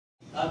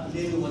at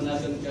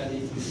liliwanagan ka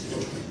ni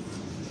Kristo.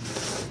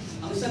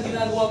 Ang isang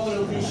ginagawa po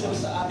ng vision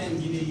sa atin,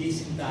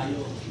 ginigising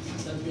tayo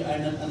that we are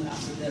not an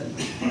accident,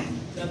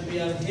 that we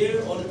are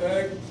here on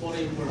earth for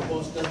a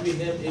purpose, that we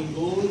have a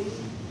goal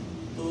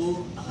to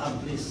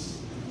accomplish.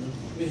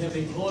 We have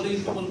a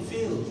calling to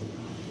fulfill.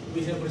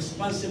 We have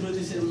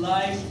responsibilities in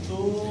life to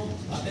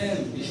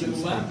attend. Di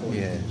ba?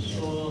 Yes.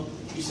 So,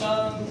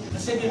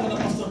 kasi may mga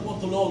pastor po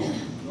tulog,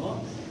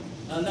 no?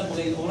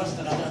 Napakain oras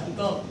nakakain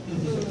ko.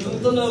 Yung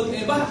tulog,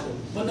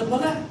 banda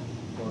pala.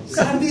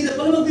 Sunday na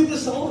pala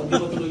mag-biblos ako. Hindi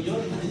ba tulog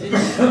yun?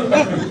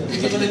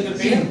 Hindi ba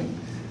nag-prepare?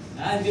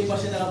 Hindi pa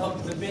siya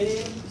nakapag-prepare.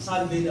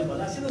 Sunday na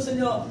pala. Sino sa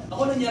inyo?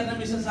 Ako nangyari na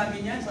minsan sa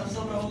akin yan. Sa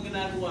sobrang akong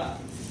ginagawa.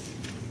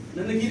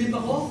 Nanaginip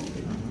ako.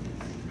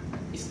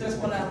 Stress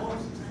pala ako.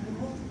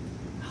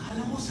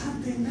 Akala ko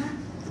Sunday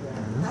na.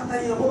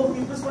 Tatay ako.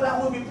 Mag-biblos pala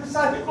ako. Mag-biblos.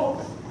 Sabi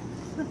ko.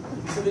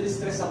 Sabi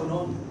stress ako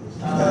noon.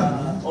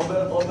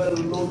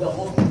 Overload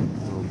ako.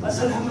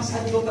 Salamat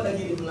sa inyo pa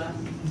naginip lang.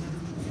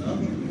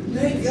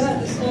 Thank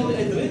God, that's all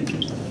I do it.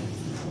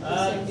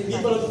 Hindi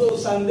pala totoo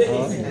Sunday.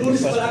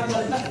 Lunes pala ako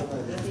pala.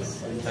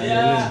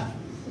 Kaya,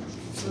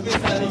 sabihin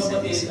tayo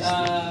kapatid,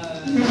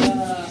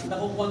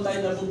 nakukuha tayo,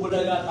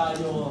 nabubulaga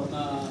tayo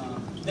na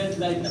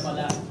deadline na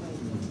pala.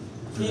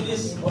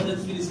 Finish or not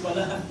finish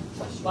pala,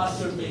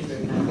 pass your paper.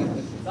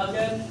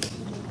 Bakit?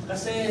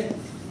 Kasi,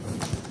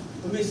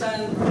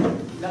 kumisan,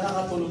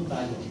 nakakatulog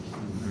tayo.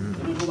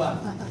 Ano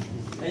ba?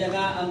 Kaya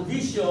nga, ang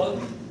vision,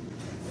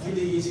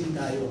 ginigising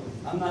tayo.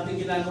 Ang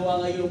ating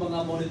ginagawa ngayon, mga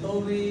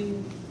monitoring,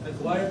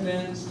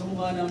 requirements,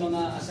 kumuha ng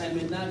mga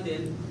assignment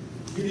natin,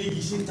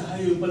 ginigising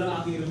tayo. Yung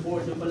palang aking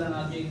report, yung palang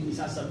aking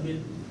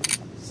isasubmit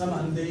sa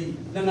Monday.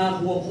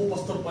 Nangako ako,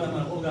 pastor pa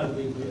naman ako,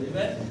 gagawin ko yun.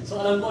 Amen?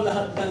 So alam ko,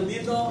 lahat ng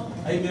dito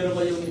ay meron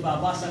ko yung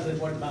ibabasa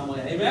report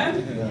mamaya. Amen?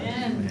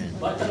 Amen.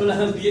 Ba't ano lang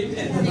ang diin?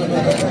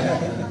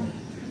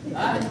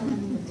 Ha?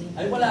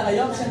 Ay wala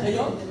kayo? Saan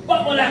kayo?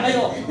 Ba't wala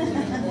kayo?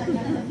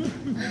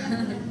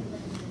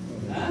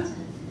 Ha?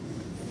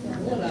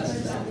 Wala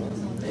sila.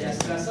 Kaya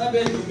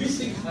sinasabi,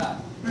 gumising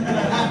ka.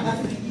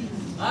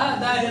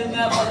 Dahil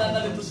nga pala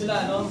nalito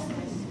sila, no?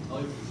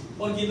 Okay.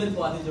 Forgiven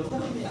po, Ate Jo.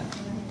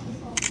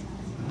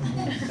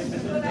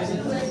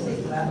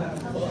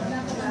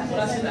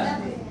 Wala sila.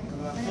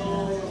 So,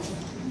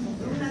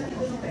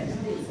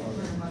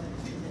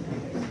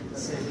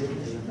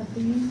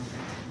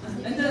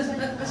 and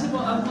then, kasi po,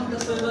 ang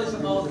pagkastory is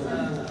about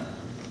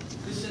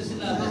Christian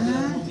sila, but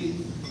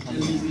they're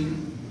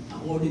living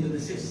according to the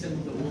system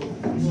of the world.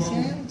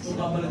 So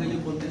papalagan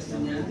yung context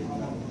niya,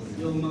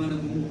 yung mga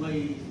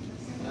nagmumukay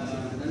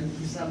na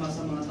nagkisama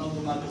sa mga tao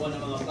gumagawa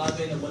ng mga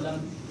bagay na walang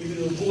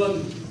ibinubuang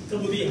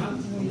kabutihan.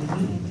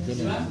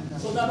 Diba?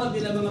 So dapat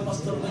bilang mga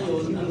pastor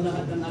ngayon, ang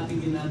lahat ng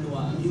ating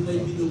ginagawa, hindi tayo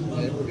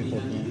binubuang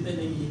kabutihan, hindi tayo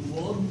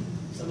nai-involve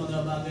sa mga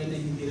bagay na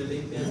hindi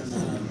related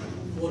sa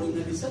calling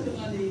natin. Sabi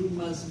nga ni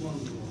Miles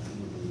Monk,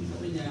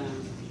 sabi niya,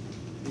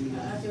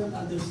 I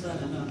cannot understand,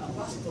 a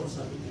pastor,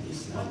 sabi niya,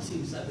 is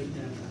watching, sabi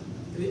niya,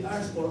 3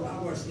 hours, 4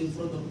 hours in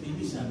front of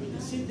TV, sabi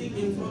niya, sitting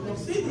in front of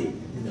TV,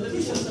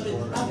 television, sabi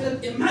niya, I can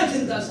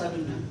imagine that,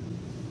 sabi niya.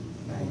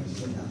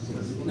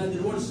 In other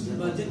words,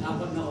 imagine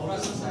 4 na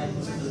oras sa side mo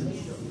sa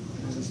television.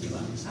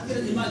 I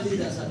can imagine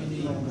that, sabi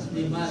ni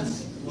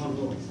Miles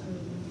Monk.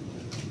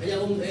 Kaya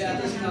kung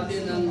i-address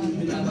natin ang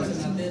binabasa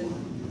natin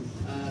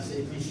sa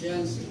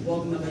Ephesians,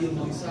 huwag na kayong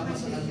magsama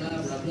sa kanila,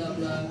 bla bla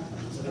bla,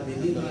 sa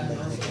kadiliman.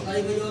 So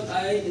tayo ngayon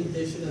ay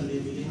intentional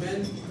living.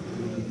 Amen?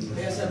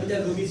 Kaya sabi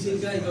niya,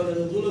 gumising ka, ikaw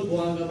natutulog,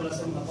 buhang ka pala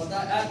sa mga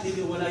patay, at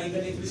tiniwalagin ka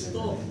ni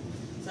Kristo.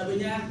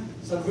 Sabi niya,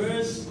 sa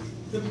verse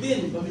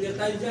 15, pamilyar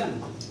tayo dyan.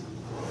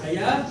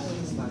 Kaya,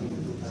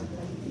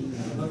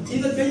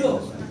 mag-ingat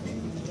kayo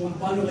kung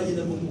paano kayo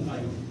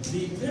namumukay.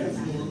 Be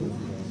careful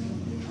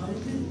how you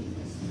think.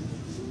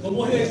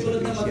 Kumuhi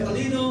tulad ng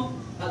magtalino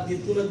at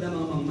di tulad ng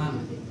mga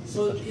mangmang.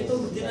 So,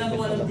 ito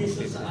ginagawa ng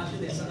vision sa atin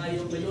eh. Sa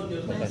kayo ngayon,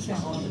 yung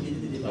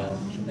accountability, di ba?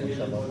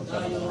 Nag-report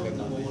tayo,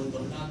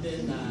 namumonitor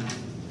natin na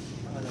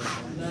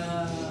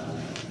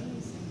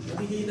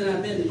nakikita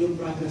natin yung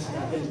progress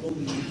natin kung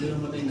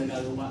meron ba tayong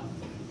nagagawa.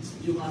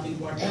 Yung ating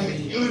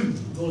quarterly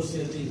goal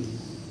setting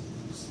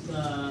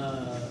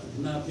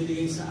na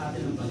binigay sa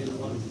atin ng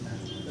Panginoon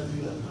that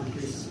we will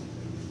accomplish.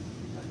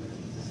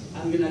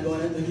 Ang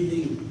ginagawa natin,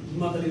 nagiging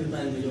matalino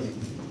tayo ngayon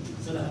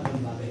sa lahat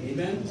ng bagay.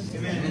 Amen?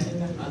 Amen.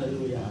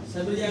 Hallelujah.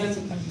 Sabi niya,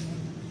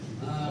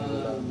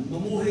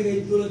 mamuhay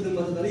kayo tulad ng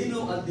matatalino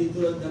at di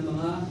tulad ng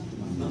mga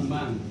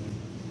mangmang.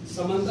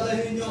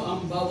 Samantalahin niyo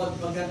ang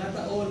bawat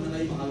pagkakataon na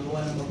kayo makagawa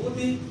ng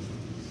mabuti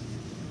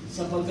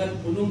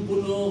sapagkat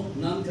punong-puno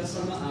ng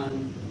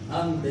kasamaan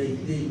ang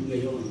daigdig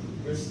ngayon.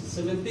 Verse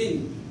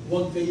 17,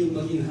 huwag kayong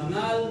maging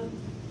hangal,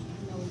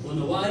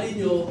 unawain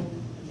niyo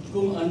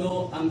kung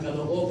ano ang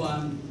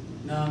kalooban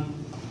ng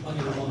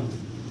Panginoon.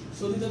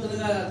 So dito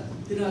talaga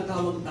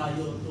tinatawag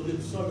tayo to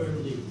live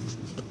soberly,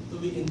 to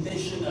be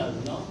intentional,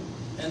 no?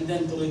 And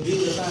then to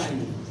redeem the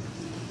time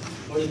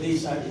for the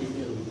days are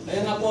evil.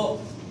 Kaya nga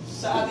po,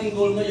 sa ating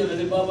goal ngayon,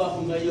 halimbawa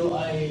kung kayo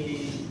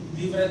ay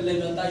different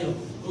level tayo,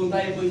 kung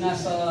tayo po'y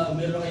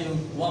meron kayong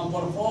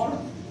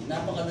 144,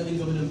 napakadaling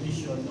gawin ng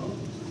vision, no?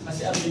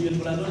 Kasi ang bibig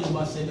mo na doon, yung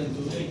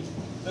 1728.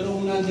 Pero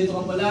kung nandito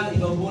ka pala,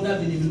 ikaw muna,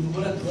 binibig mo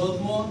muna, growth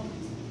mo,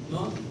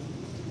 no?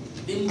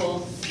 Team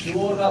mo,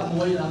 siwara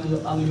mo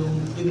ang yung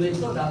team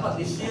ko, dapat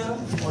this year,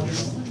 or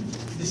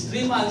this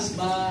 3 months,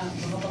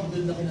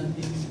 makapag-build na kayo ng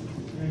team.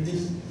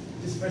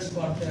 This first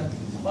quarter.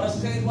 Para sa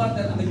second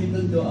quarter, ang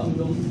nag-build do ang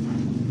yung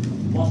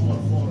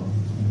 144.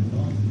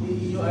 No?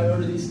 You are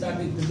already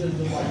starting to build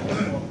the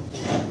 144.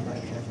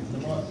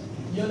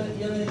 Yun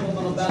yung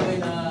mga bagay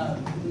na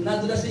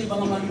nadula sa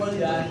ibang manual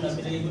yan na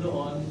pinagay ko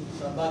doon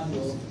sa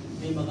bagyo.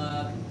 May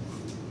mga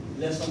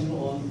lesson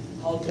doon,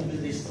 how to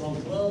build a strong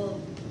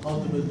 12, how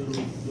to build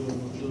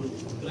your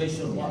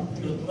ratio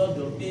 1, your 12,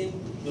 your 10,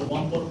 your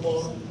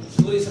 144.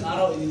 Siguro isang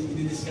araw,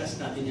 i-discuss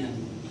natin yan.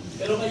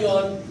 Pero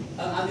ngayon,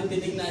 ang ating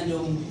titignan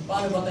yung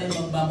paano ba tayo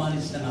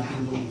magmamanage ng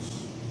ating goals.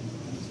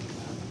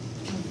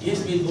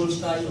 Yes, may goals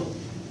tayo.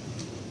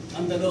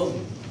 Ang tanong,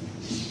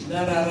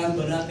 nararan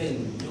ba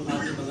natin yung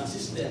ating mga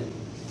system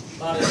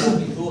para yung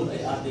ating goal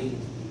ay ating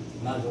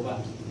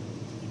magawa,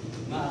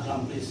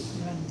 ma-accomplish.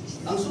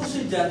 Ang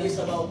susunod dyan is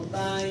about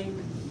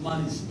time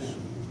management.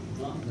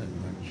 No?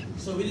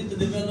 So we need to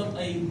develop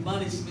a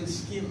management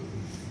skill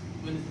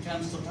when it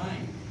comes to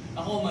time.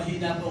 Ako,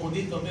 mahina po ako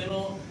dito,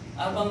 pero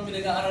habang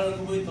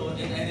pinag-aaralan ko po ito,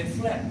 and I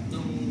reflect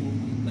nung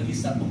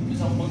nag-isa po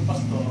isang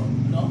pastor,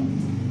 no?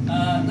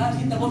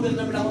 Nakita ko,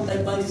 meron akong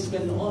time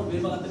management noon. May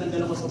mga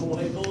tinanggal ako sa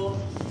buhay ko,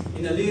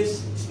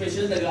 inalis,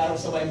 especially nag-aaral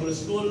sa Bible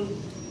School,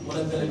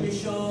 walang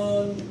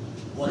television,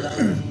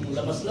 walang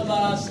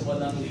labas-labas,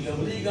 walang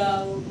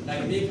ligaw-ligaw,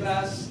 kahit may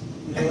crush,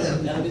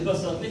 natin ko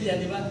sa media,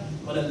 di ba?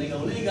 Walang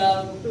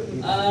ligaw-ligaw,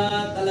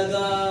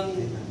 talagang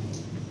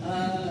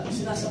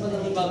sinasabat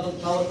ng bawat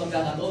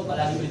pagkakataon,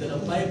 palagi ko ito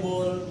ng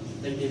Bible,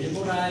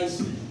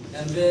 nag-memorize,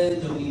 and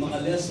then yung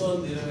mga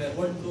lesson,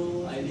 nire-record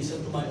ko, I listen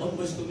to my own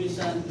voice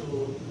commission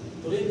to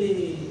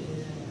really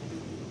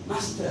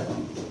master,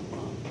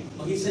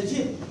 maging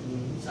sajit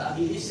sa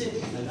aking isip,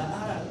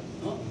 nag-aaral.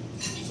 No?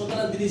 So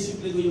talagang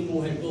dinisipline ko yung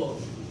buhay ko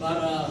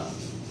para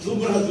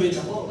graduate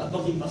ako at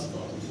maging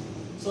pastor.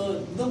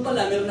 So doon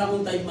pala, meron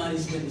akong time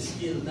management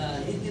skill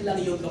na hindi lang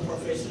yung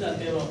ka-professional,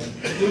 pero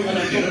yung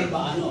alam ko kung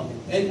paano.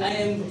 And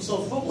I am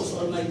so focused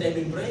on my time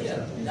in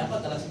prayer. Dapat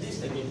alas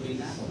 10, nag-pray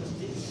na ako, alas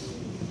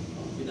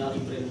 10.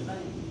 Pinaking prayer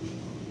time.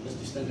 Alas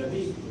 10 ng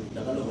gabi,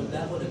 nakaluhod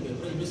na ako,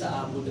 nag-pray. Bisa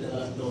abot na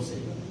alas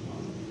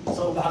 12.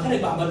 So baka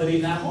nagpapadali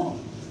na ako.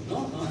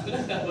 No?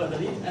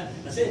 Nagpapadali na.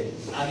 Kasi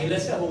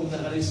agilas ka, pumunta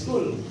ka rin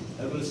school.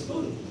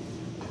 School.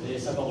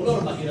 Sa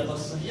Bacolor, mahirap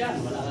ang sasakyan.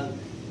 Wala kang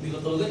hindi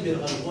ko tulad,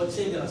 meron kang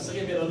kotse, meron kang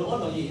sakyan, pero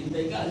noon,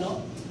 maghihintay ka,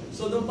 no?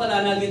 So doon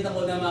pala, nakita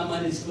ko na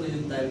ma-manage ko rin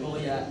yung time ko,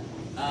 kaya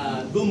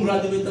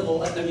gumraduate ako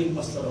at naging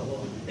pastor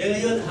ako. Eh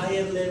ngayon,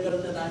 higher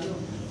level na tayo.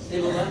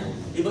 Diba ba?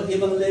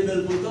 Ibang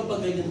level po ito, pag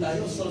ganyan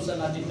tayo, solve sa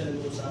natin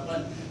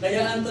pinag-uusapan.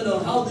 Kaya ang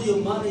tanong, how do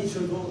you manage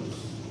your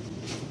goals?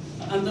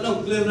 Ang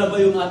tanong, clear na ba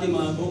yung ating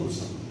mga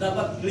goals?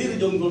 Dapat clear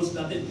yung goals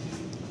natin.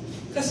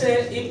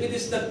 Kasi if it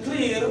is not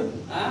clear,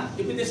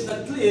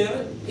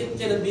 it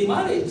cannot be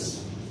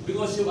managed.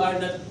 Because you are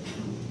not,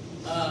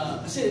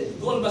 kasi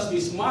goal must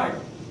be smart.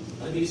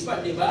 Be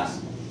smart, di ba?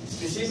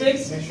 Specific,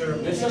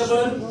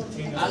 measurable,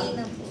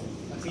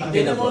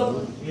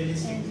 attainable,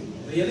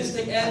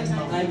 realistic, and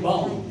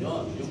time-bound.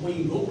 Yun po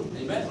yung goal.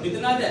 Diba?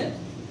 Ulitin natin.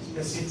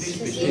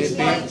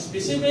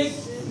 Specific,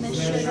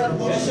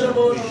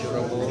 measurable,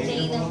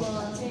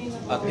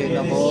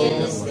 attainable,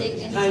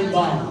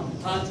 time-bound.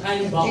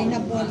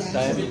 Time-bound.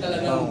 Sabi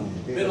talaga,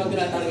 pero ang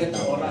tinatarget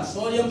na oras.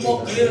 So, yung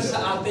po clear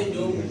sa atin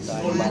yung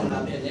goal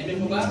natin.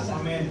 Amen po ba?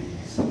 Amen.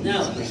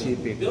 Now,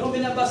 pero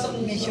binabasa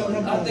kong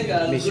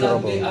article mula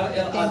kay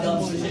R.L.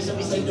 Adams,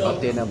 sinasabi sa inyo,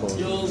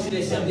 yung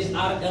sinasabi ni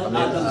R.L.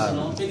 Adams,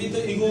 no? Pwede ito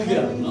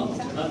i-google, no?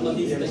 At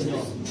mag-isip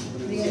nyo.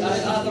 Si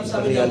R.L. Adams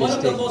sabi niya, one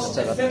of the most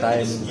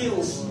effective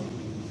skills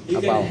you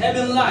can have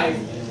in life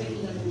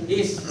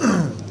is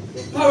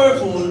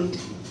powerful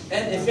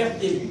and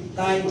effective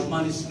time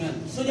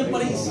management. So yung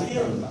pala yung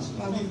skill.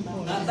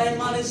 Na time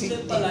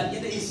management pala,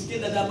 yun yung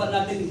skill na dapat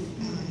natin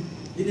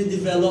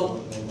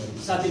dinidevelop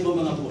sa ating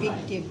mga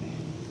buhay.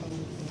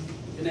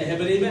 Can I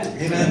have an amen?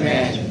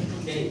 Amen.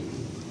 Okay.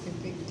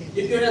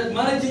 If you're not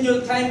managing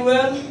your time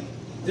well,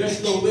 there's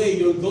no way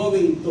you're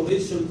going to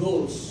reach your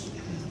goals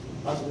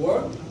at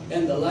work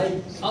and the life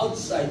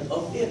outside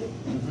of it.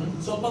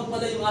 So pag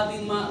pala yung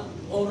ating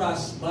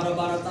oras,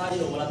 bara-bara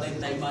tayo, wala tayong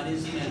time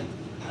management,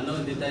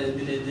 hindi tayo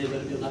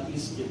dinidevelop yung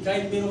ating skill.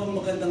 Kahit meron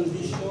kang magandang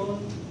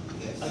vision,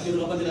 at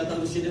meron ka pa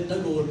tinatangos sinet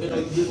na goal, pero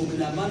hindi mo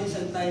minamanage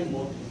ang time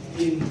mo,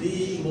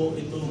 hindi mo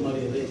ito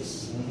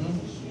marireach.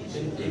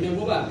 Amen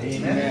po ba?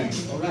 Amen.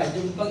 Alright,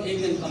 yung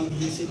pang-amen,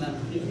 pang-busy na.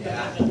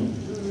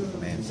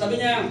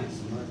 Sabi niya,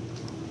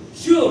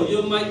 sure,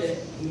 you might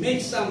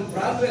make some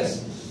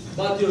progress,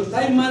 but your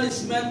time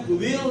management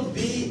will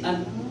be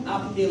an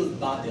uphill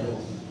battle.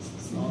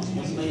 No?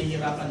 Mas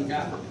mahihirapan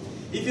ka.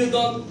 If you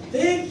don't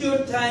take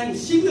your time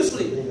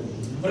seriously,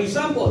 for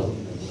example,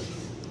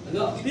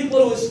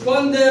 people who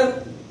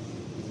squander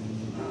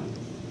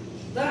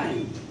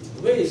time,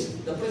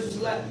 waste the precious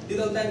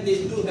little time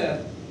they do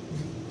have.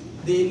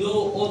 They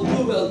know all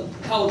too well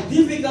how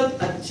difficult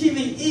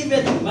achieving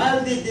even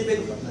mildly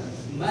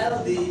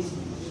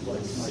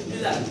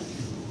similar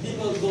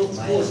people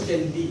goals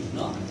can be,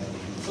 no?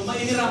 So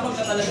mahihirapan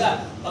ka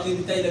talaga pag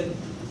hindi tayo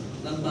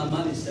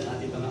nagmamanis ng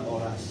ating mga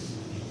oras.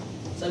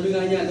 Sabi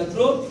nga niya, the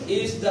truth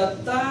is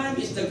that time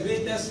is the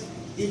greatest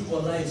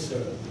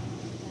equalizer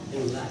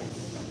in life.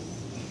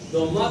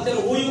 No matter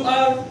who you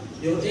are,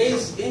 your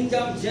age,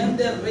 income,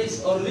 gender,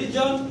 race, or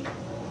religion,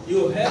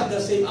 you have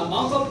the same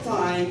amount of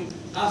time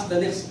as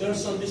the next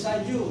person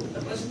beside you.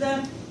 The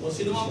president, o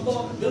sino man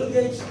po, Bill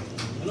Gates,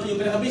 ano yung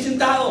pinakabising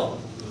tao,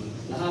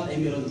 lahat ay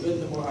mayroon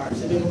 24 hours.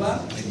 Sabi mo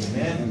ba?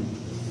 Amen.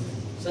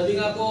 Sabi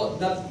nga po,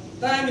 that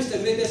time is the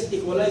greatest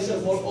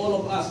equalizer for all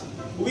of us.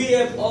 We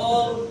have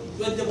all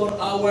 24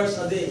 hours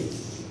a day,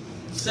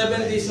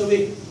 7 days a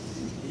week,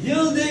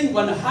 yielding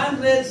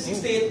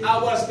 168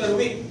 hours per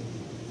week.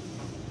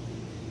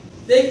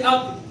 Take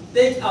out,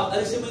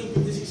 alisin mo yung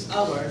 56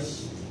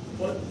 hours,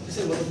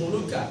 kasi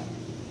matutulog ka.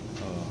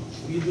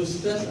 We do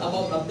spend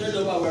about a third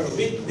of our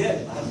week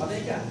dead, para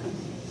patay ka.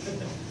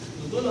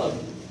 Tutulog.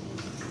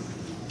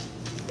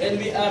 And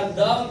we are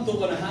down to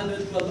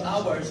 112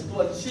 hours to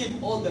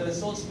achieve all the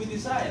results we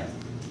desire.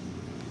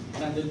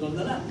 112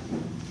 na lang.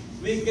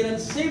 We cannot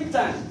save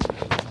time.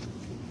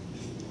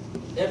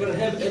 Ever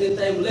have any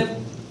time left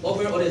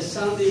over on a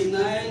Sunday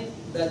night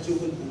that you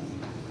would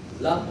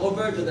lap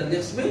over to the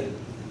next week?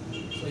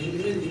 So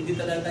hindi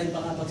talaga tayo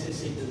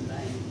makapag-save ng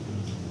time.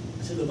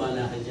 Kasi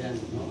lumala ka dyan.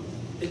 No?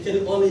 It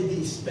can only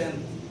be spent.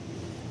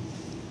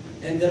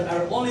 And there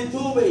are only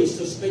two ways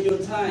to spend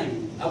your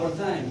time, our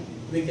time.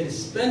 We can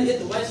spend it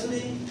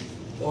wisely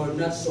or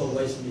not so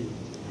wisely.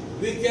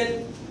 We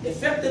can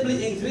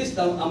effectively increase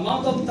the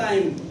amount of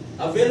time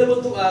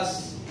available to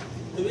us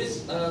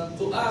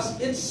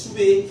each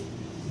week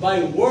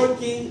by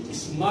working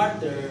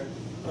smarter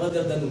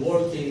rather than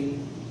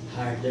working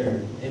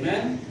harder.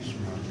 Amen?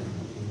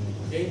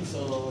 Okay,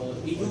 so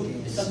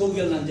sa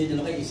Google nandiyan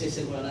yun, okay,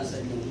 isesend ko na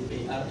sa inyo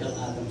kay R.L.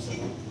 Adams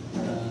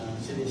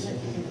sinisend.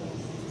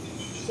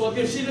 So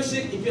if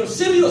you're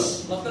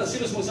serious, bakit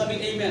serious mong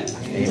sabing amen?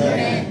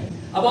 Amen.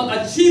 About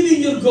achieving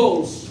your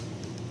goals,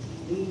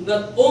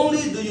 not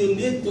only do you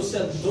need to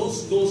set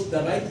those goals the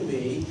right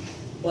way,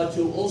 but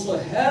you also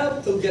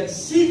have to get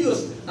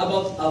serious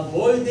about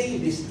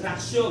avoiding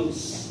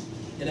distractions.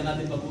 Yan ang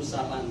ating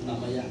pag-uusapan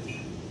mamaya.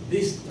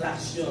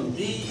 Distraction.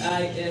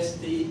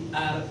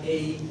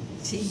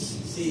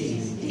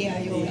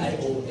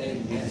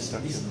 D-I-S-T-R-A-C-D-I-O-N-S.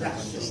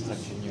 Distraction.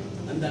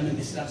 Ang daming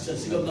distraction.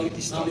 Siguro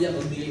mamaya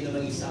magbigay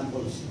na ng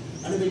examples.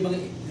 Ano ba yung mga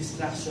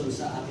distraction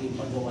sa ating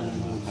paggawa ng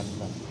mga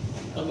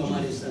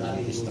pagmamalis ng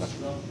ating goals?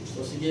 No?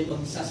 So sige,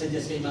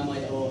 magsasuggest kayo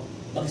mamaya o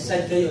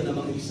mag-cite kayo ng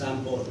mga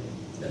example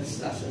na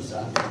distraction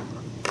sa atin.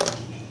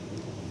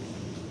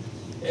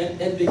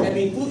 And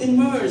becoming too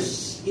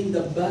immersed in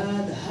the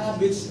bad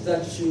habits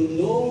that you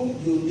know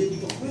you need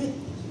to quit.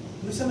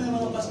 Minsan may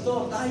mga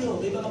pastor tayo,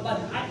 may mga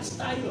bad habits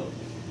tayo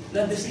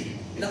na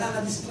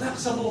nakaka-distract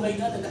sa buhay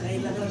natin na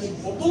kailangan natin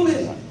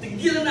putulin.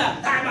 Tigilan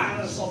na,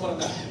 tama, sobra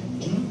na.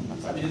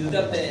 Sabi ni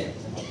Duterte,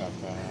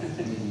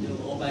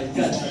 oh my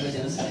God, sabi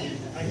niya na sa akin.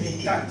 I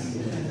hate that.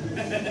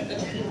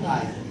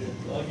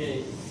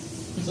 Okay.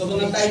 So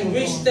mga time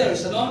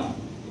wasters, ano?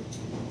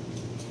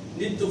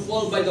 Need to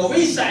fall by the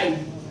wayside,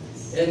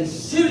 and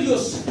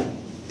serious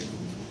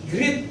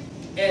grit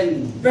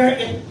and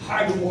very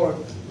hard work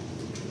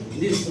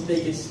needs to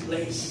take its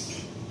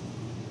place.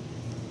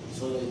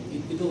 So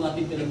ito ang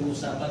ating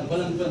pinag-uusapan.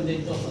 Walang kwenta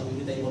ito pag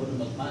hindi tayo marunong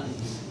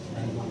mag-manage.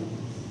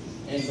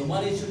 And to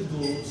manage your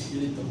goals, you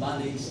need to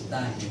manage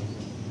time.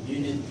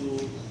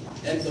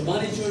 And to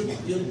manage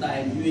your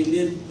time, you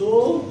need to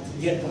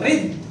get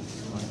rid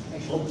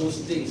of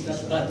those things,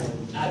 that's bad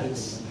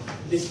habits,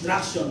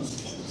 distractions,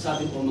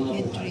 sabi ko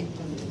mga buhay.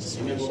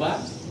 Amen po ba?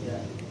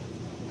 Yeah.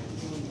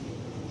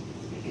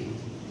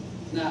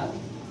 Now,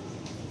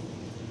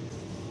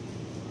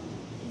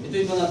 ito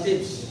yung mga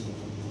tips.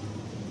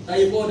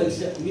 Tayo po,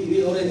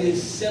 we already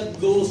set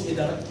goals in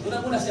the right way.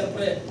 Una-una,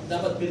 siyempre,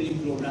 dapat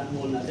pinag-improve na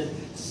goal natin.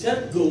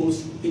 Set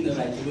goals in the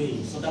right way.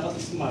 So, dapat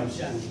smart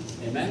yan.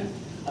 Amen?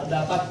 At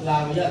dapat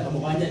laro yan.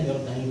 Kamukha niya,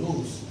 meron tayong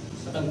goals.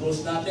 At ang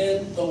goals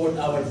natin, toward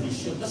our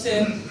vision.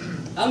 Kasi,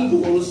 ang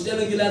goals,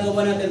 yan ang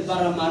ginagawa natin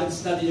para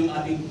ma-reach natin yung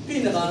ating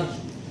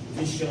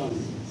pinaka-vision.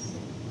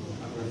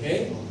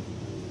 Okay?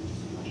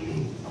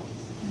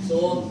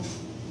 So,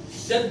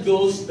 set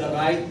goals the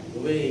right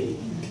way.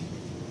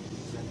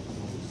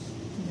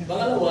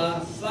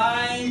 Pangalawa,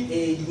 find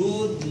a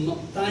good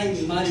time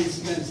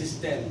management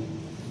system.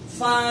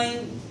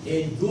 Find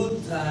a good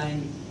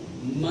time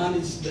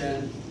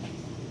management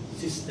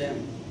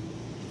system.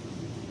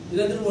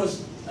 In other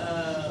words,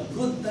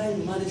 good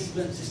time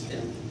management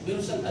system.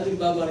 Meron siyang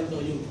alimbawa rito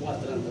yung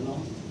quadrant,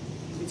 ano?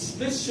 It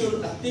splits your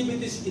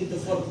activities into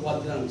 4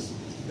 quadrants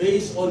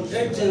based on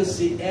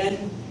urgency and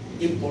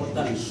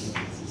importance.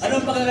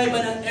 Anong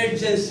pagkakaiba ng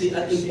urgency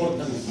at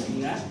importance?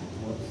 Nga?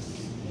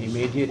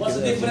 Immediate. What's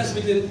the difference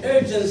between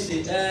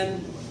urgency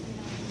and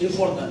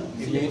Important.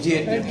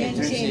 Immediate.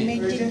 Urgency,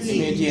 immediately.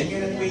 Immediate.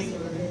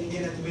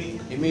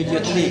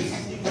 Immediately.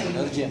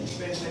 Urgent.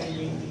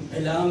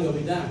 Kailangan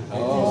gawin na.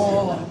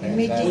 Oh,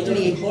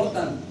 immediately.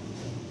 Important.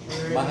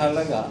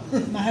 Mahalaga.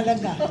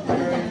 Mahalaga.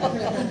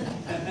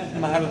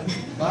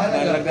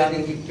 Mahalaga.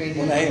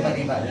 Unahin.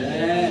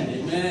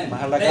 Amen.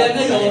 Mahalaga. Kaya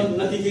ngayon,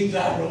 nagiging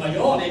klaro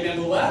ngayon. Amen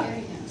mo ba?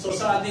 So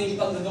sa ating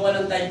paggagawa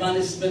ng time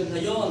management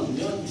ngayon,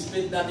 yun,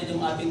 split natin yung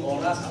ating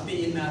oras,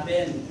 hatiin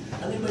natin.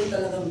 Ano ba yung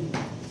talagang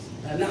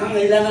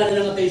nangangailangan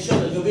ng attention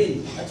na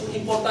gawin? At yung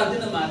importante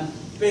naman,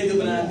 pwede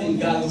ba natin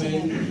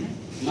gagawin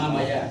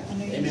mamaya?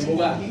 Amen mo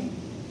ba?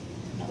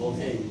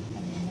 Okay.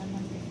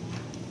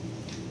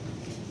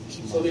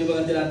 So may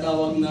mga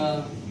tinatawag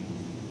na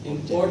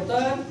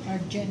important,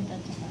 Urgent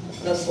at saka.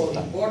 that's for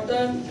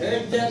important,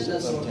 urgent,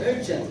 that's for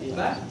urgent.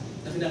 Diba?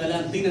 Na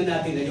kinakailangan tingnan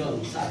natin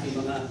ngayon sa ating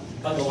mga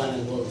paggawa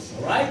ng goals.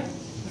 Alright?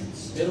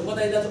 Meron pa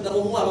tayo dapat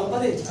nakukuha, mga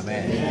kapatid.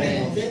 Amen.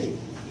 Okay.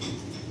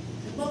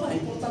 Diba ba,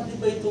 importante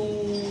ba itong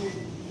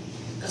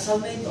kasal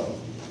na ito?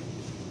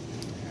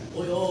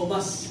 O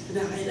mas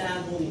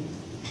kinakailangan kong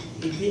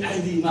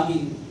i-PID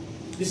maging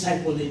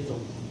disciple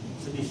nito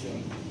sa vision.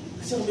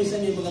 Kasi kung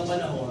minsan yung mga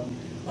panahon,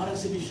 parang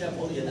si Bishop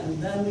o yan, ang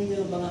dami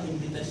niyang mga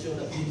imbitasyon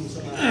at dito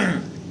sa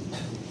mga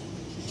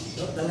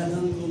so,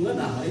 talagang kung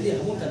nga hindi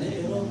ako ka na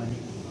pero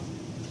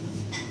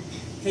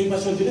kay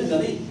pasyon din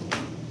dali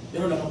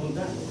pero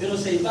nakapunta. Pero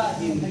sa iba,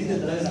 hindi na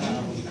talaga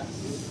nakapunta.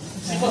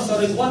 Si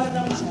Pastor Juan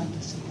naman,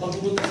 pag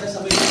pupunta siya sa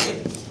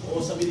Maynila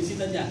o sa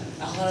binisita niya,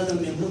 akala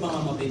ng membro,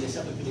 mga mabay na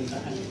siya pag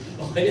pinuntahan.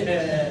 Okay,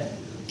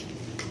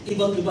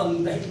 ibang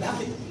dahil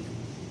bakit?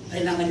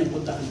 Kailangan niyang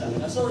puntahan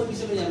talaga. So, ibig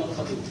sabihin niya mga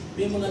kapatid,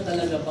 may mga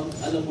talaga pag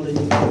alam mo na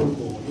yung goal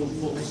mo, yung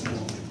focus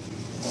mo,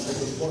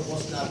 yung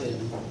purpose natin,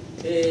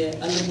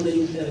 alam mo na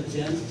yung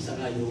urgent,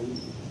 saka yung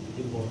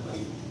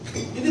important.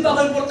 Hindi ba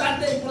ako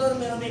importante?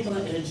 Meron may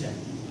mga urgent.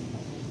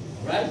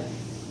 Alright?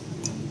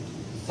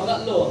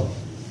 Pangatlo,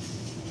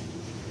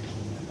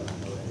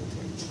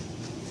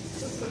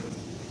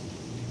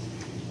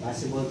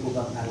 possible po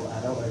bang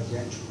araw-araw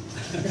urgent?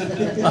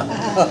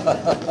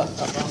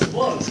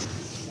 possible.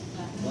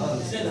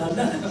 Kasi lahat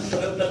na,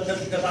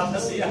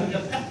 napapasiyan ka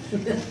na.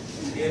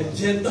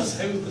 Urgent to,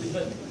 sabi ko, di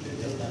ba?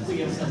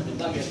 Sige, masabi,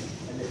 bakit?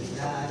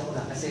 Ano ko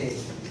na, kasi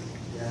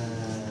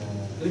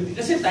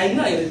Kasi time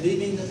na,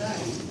 redeeming na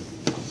tayo.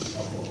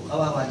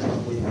 kawawa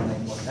naman po yung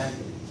mga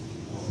importante.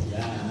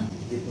 Yeah.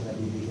 Hindi po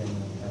nabibigyan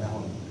ng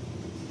panahon.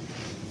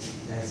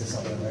 Dahil sa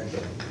sobrang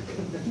urgent.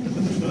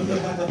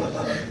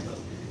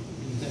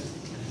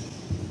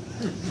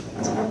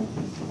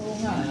 Oo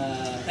nga.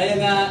 Kaya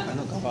nga,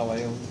 Ano kapawa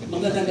yung...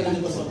 magandang ka lang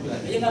yung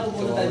sobrang. Kaya nga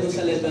pupunta tayo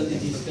sa level ni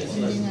Jesus.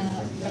 Hindi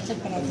nga. Kasi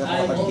parang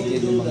I only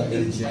do the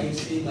things I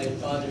see my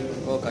Father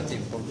O kasi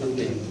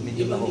importante.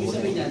 Medyo Ibig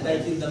sabihin niya,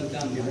 dahil yung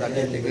damdam. Yung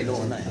dahil tigilo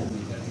na eh.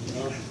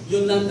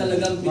 Yun lang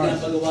talagang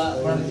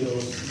pinapagawa ng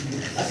Diyos.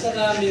 At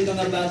saka may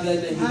mga bagay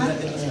na hindi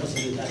natin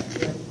responsibilidad.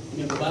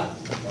 Hindi mo ba?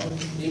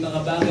 May mga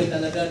bagay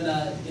talaga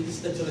na it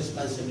is not your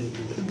responsibility.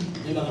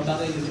 May mga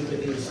bagay na hindi mo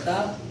pwedeng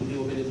stop, hindi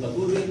mo pwedeng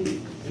baguhin,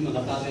 may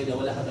mga bagay na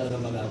wala ka talaga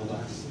magagawa.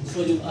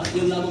 So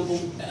yung lamang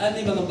kung, ano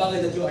yung mga bagay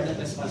that you are not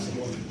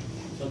responsible.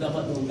 So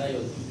dapat noon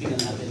tayo,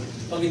 tingnan natin.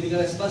 Pag hindi ka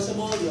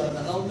responsible, you are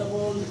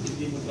accountable,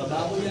 hindi mo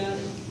trabaho yan,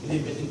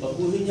 hindi pwedeng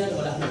baguhin yan,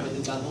 wala ka na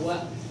pwedeng magawa,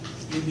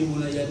 hindi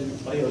mo na yan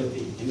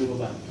priority. Hindi mo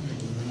ba?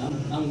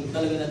 Ang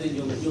talaga natin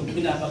yung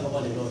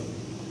pinapagawa ni Lord.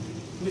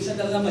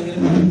 Minsan talaga mahirap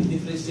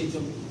differentiate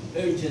yung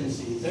urgent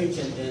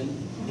and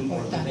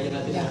important. Kaya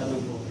natin alam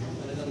po.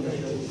 Talagang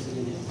mahirap yung isa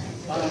niya.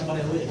 Parang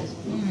pareho eh.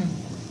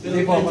 Pero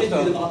Hindi po, urgent, Pastor.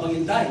 hindi na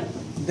makapangintay.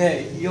 Hindi,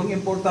 yung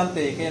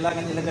importante,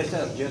 kailangan ilagay sa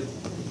urgent.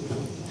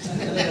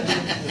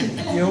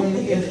 Yung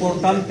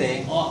importante,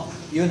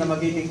 yun na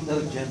magiging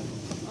urgent.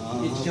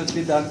 It should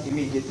be done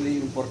immediately,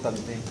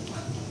 importante.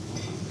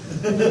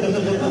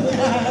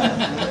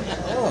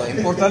 Oh,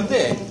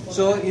 importante.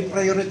 So,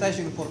 i-prioritize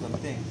yung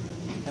importante.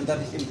 And that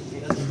is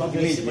immediate.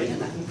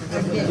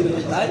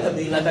 Tayo,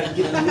 nabila tayo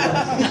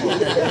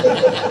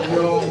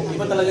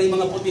iba talaga yung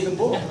mga puti ng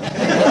buhok.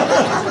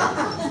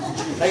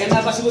 Kaya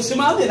napasigod si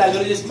Mami,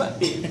 nagano niya si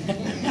Mami.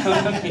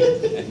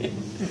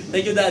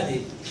 Thank you,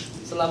 Daddy.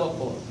 Salamat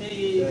po.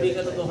 May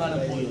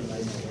katotohanan po yun.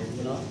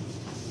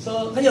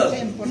 So, kayo,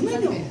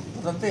 tingnan nyo.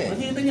 Importante.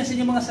 Makikita niya sa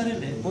inyong mga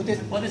sarili.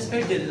 What is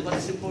urgent? What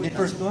is The important?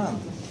 first one.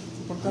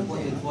 Importante.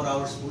 24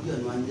 hours po yun,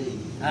 one day.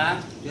 Ha?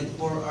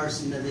 24 hours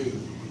in a day.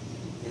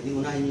 Hindi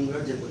unahin yung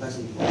urgent, bukas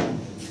important.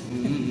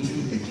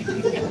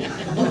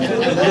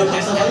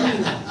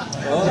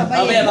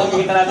 Mamaya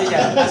makikita natin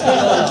yan.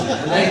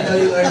 Unahin daw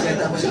yung urgent,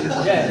 tapos yung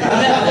important.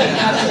 Mamaya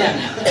makikita natin yan.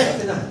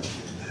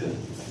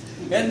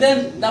 And then,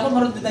 dapat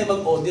maroon din tayo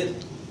mag-audit.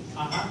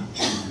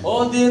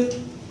 Audit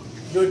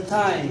your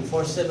time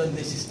for 7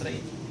 days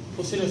straight.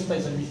 Kung serious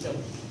tayo sa mission,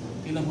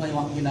 tingnan mo yung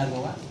aking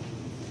ginagawa.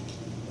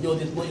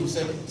 I-audit mo yung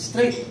 7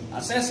 straight,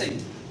 assessing,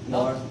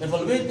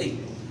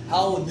 evaluating.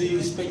 How do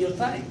you spend your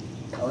time?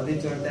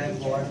 Audit your time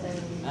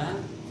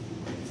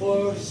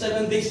For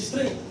 7 days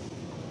straight.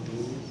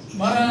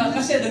 Para,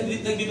 kasi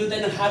nagdito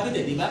tayo ng habit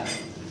eh, di ba?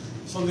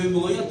 So gawin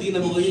mo ngayon,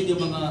 tingnan mo ngayon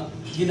yung mga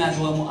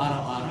ginagawa mo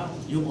araw-araw,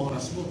 yung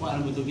oras mo,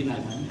 paano mo ito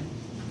ginagawa.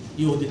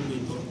 I-audit mo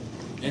ito.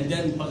 And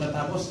then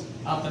pagkatapos,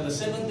 after the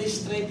 7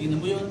 days straight,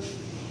 tingnan mo yun,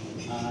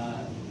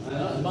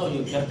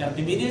 yung 30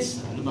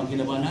 minutes, ano bang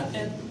ginawa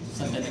natin,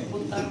 saan tayo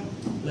nagpunta,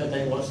 ilan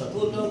tayong oras na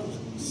tulog,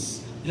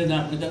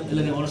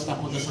 ilan oras na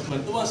punta sa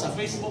kwentuhan, sa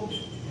Facebook,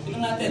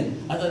 tingnan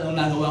natin. At ano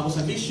nagawa ko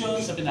sa vision,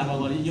 sa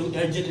pinagawa yung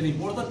urgent and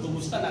important,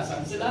 kumusta,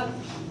 nasaan sila,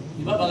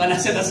 diba? Baka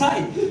nasa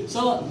aside.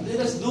 So, let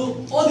us do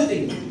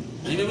auditing.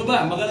 Ay, may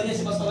ba? Magaling yan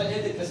si Pastoral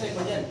edit kasi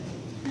pa yan.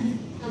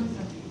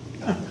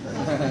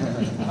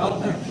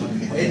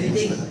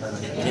 Editing.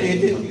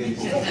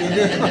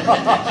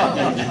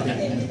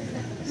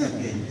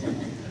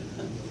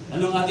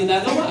 Anong ating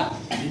nagawa?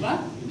 Diba?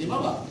 Di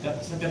ba?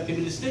 Sa 30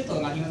 minutes dito,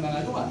 ang aking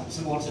nagagawa.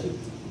 Isang oras.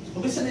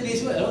 Kung minsan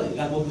nilisip ko,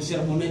 gagawin ko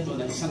siya muna ito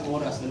na isang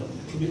oras.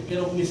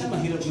 Pero kung minsan,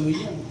 mahirap gawin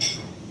yan.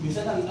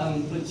 Minsan,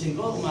 ang preaching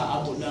ko,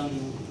 umaabot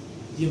ng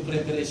yung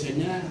preparation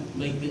niya,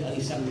 may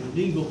isang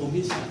linggo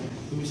kuminsan.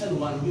 Kuminsan,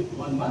 1 week,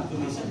 1 month,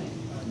 kuminsan eh.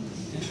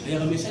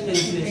 Kaya kuminsan, yung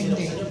sinisirap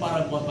sa niya,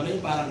 parang buwan pala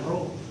yung parang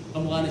raw.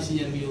 Kamukha na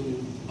siya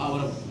yung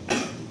power of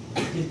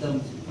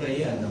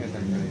prayer.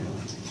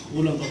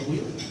 Ulang pa po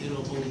yun.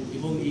 Pero kung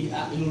ibang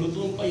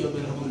ilulutuan pa yun,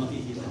 pero kung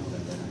makikita.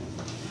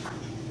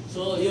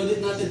 So,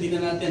 i-audit natin,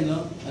 tingnan natin,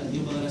 no? At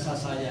yung mga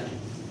nasasayang.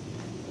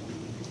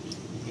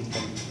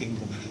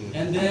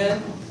 And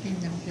then,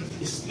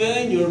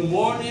 spend your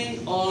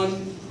morning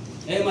on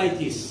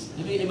MITs.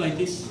 Ano yung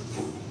MITs?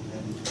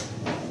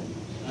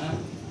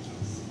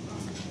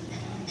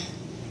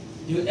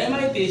 Yung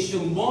MITs,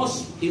 yung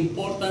most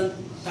important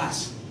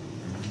task.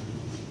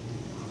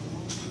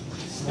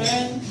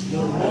 Spend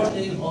your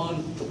morning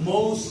on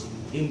most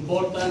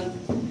important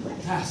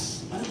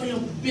task. Ano ba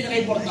yung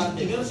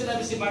pinaka-importante? Pero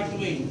sinabi si Mark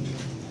Twain,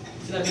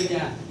 sinabi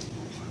niya,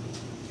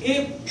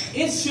 if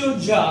it's your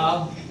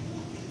job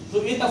to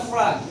eat a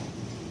frog,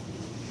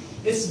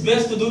 it's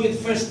best to do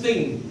it first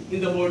thing in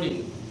the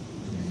morning.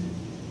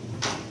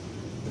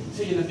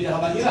 Kasi yun ang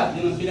pinakamahirap,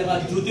 yun ang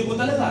pinaka-duty mo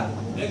talaga.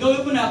 Kaya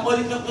gawin mo na,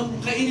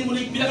 kainin mo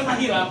na yung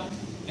pinakamahirap,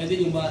 and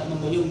then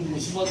yung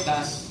small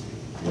task,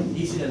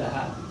 easy na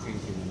lahat.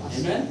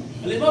 Amen?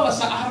 Halimbawa,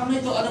 sa araw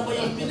na ito, ano ba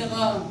yung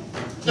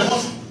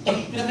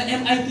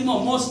pinaka-MIT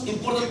mo, most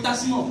important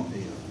task mo?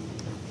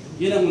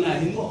 Yun ang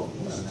unahin mo.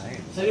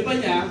 Sabi pa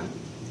niya,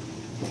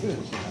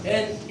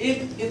 and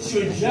if it's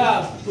your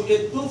job to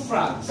eat 2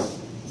 frogs,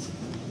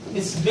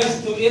 it's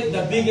best to eat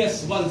the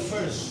biggest one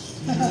first.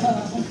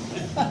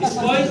 This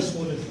point,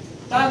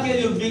 tackle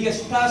your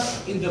biggest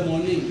task in the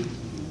morning.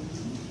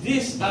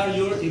 These are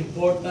your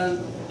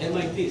important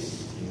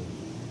MITs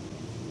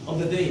of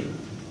the day.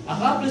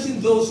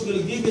 Accomplishing those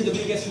will give you the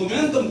biggest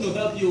momentum to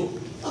help you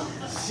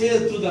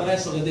sail through the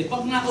rest of the day.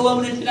 Pag nakawa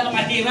mo na yung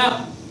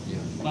pinakamahirap,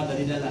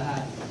 madali na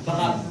lahat.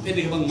 Baka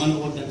pwede ka bang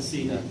manood ng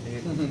sina.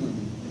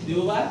 Di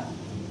ba?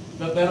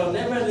 Pero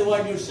never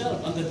reward yourself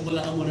hanggat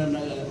wala ka muna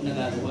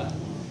nagagawa.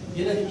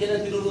 Yan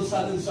ang tinuro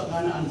sa atin sa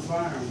Canaan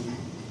Farm.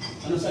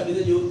 Ano sabi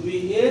na nyo?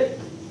 We eat,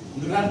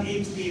 not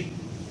eat to eat,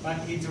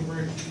 but eat to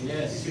work.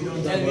 yes. If you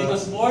don't And we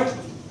must work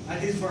at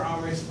least 4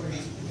 hours for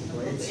each.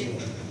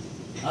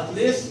 at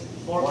least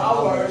 4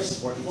 hours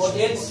for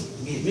its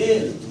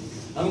meal.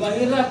 Ang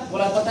mahirap,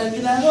 wala pa tayong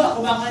ginagawa,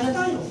 kumakain na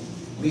tayo.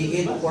 We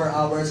eat 4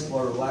 hours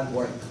for one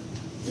work.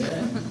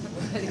 Yeah.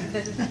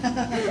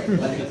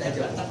 Balik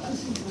tayo.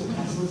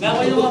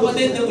 Kaya yung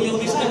kapatid, yung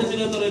mission na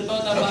sinuturo ito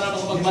na para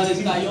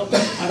makapag-manage tayo,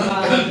 para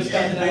makapag-manage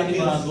natin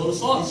yung mga goals.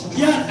 So,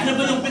 yan, ano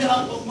ba yung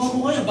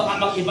pinaka-makuha yun? Baka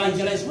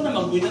mag-evangelize mo na,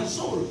 mag-win ng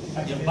soul.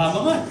 Yan pa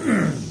mga.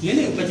 Yan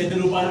eh, kasi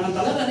tinupa naman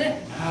talaga eh.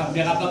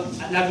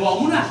 Nagawa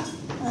mo na.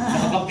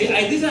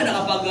 Nakapag-PID ka,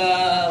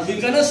 nakapag-win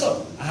ka na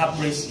soul.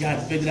 Praise God,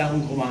 pwede na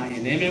akong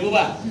kumain. Eh, may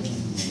ba?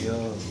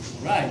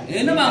 Right.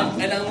 Eh naman,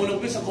 kailangan mo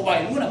lang sa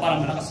kumain muna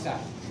para malakas ka.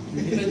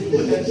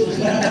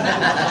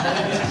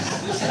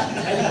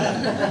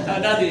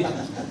 Daddy.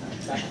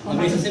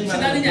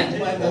 Sinabi niya.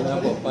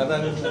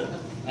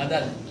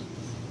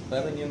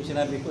 Parang yung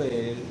sinabi ko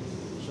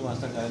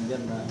sumasangkalan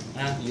dyan na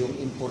yung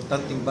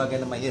importanteng bagay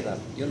na mahirap,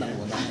 yun ang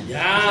una.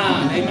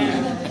 Yan!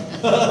 Amen!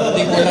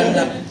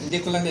 Hindi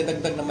ko lang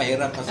nidagdag na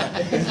mahirap kasi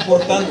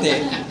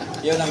importante,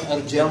 yun ang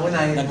urgent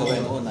na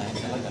gawin mo una.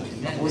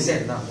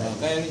 Mapuset na.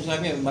 Kaya yung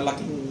sabi,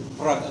 malaking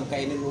frog ang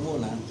kainin mo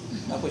muna,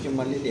 tapos yung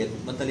maliliit,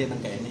 madali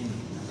ng kainin.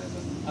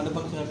 Ano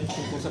bang sabi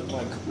tungkol sa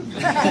frog?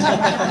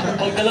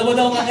 Pag dalawa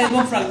daw kakain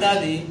mong frog,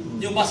 Daddy,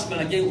 yung mas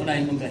malaki yung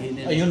unahin mong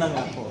kainin. Ayun ang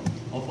ako.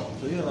 Opo.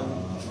 So yun ang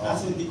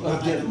Kaso hindi ko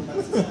alam.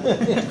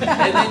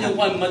 And then yung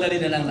one,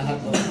 madali na lang lahat.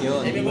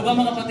 Yun. Eh, may ba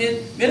mga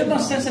kapatid? Meron bang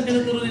sense ang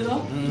tinuturo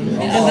nito?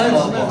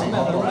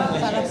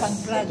 Para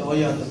pag-frag. Totoo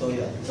yan, totoo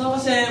yan. So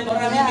kasi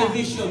maraming may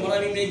vision,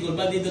 maraming may goal,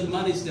 but they don't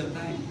manage their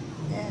time.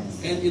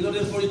 Yes. And in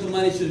order for you to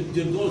manage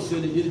your goals,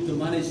 you need to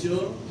manage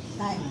your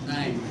Time.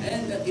 time.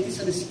 And it is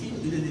a skill,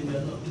 hindi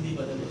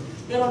ba dali?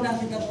 Pero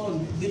nakita ko,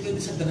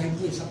 depende sa drive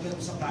ko, sa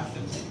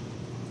passion.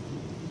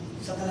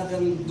 Sa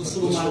talagang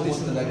gusto mo manage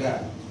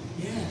talaga.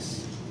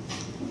 Yes.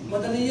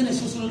 Madali yan,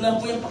 susunod lang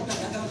po yung pag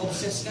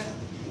nakakang-obsess ka.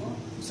 No?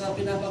 sa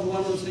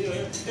pinapagawa mo sa iyo.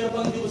 Pero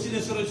pag hindi mo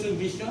sinusunod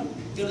yung vision,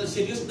 you're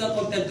serious na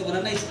kontento ka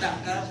na, na-stack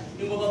ka,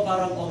 yung mga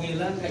parang okay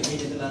lang, kahit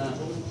ganyan na lang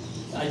ako.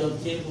 I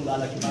don't care kung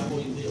lalaki pa ako,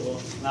 hindi, o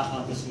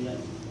nakakampas mo yan.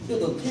 You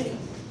don't care.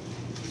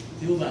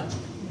 Di ba?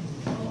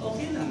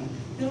 Okay lang.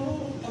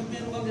 Pero pag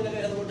meron kang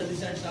nilagay at na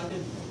desire sa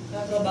atin,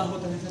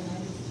 tatrabaho talaga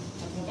natin.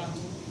 Tatrabaho.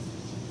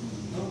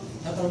 No?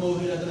 Tatrabaho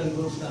natin ang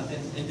goals natin.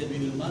 And then we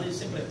will manage,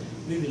 siyempre,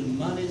 we will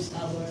manage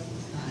our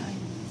time.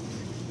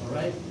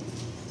 Alright?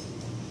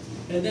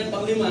 And then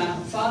pang-5,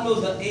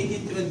 follow the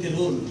 80-20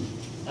 rule.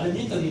 Alam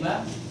niyo ito, di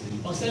ba?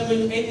 Pag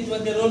sinabi yung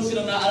 80-20 rule,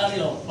 sino naaalala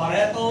niyo?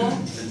 Pareto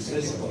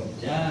Principle.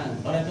 Yan,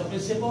 Pareto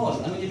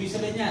Principle. Anong ibig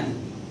sabihin yan?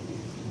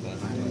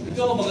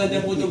 Ito, maganda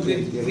po itong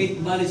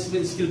great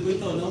management skill po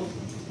ito, no?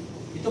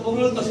 Ito pong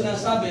rule ito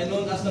sinasabi,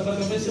 known as the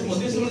Pareto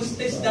Principle. This rule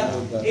states that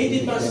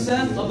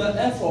 80% of the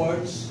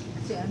efforts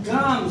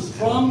comes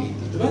from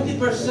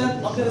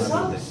 20% of the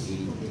results.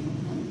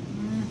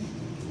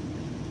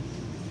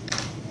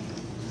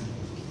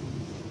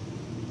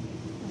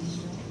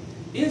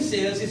 In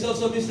sales, it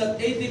also means that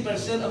 80%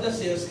 of the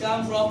sales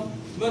come from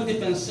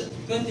 20%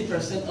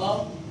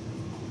 of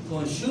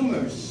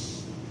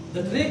consumers.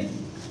 The trick,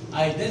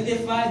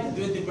 identify the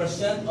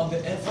 20% of the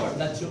effort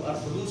that you are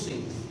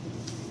producing.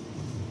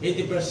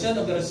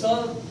 80% of the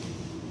result,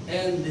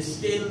 and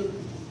scale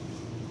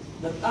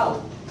that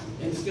out.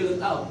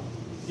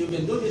 You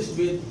can do this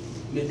with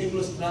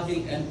meticulous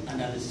tracking and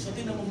analysis. So,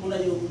 tingnan mo muna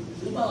yung,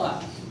 halimbawa,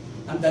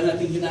 ang dami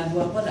natin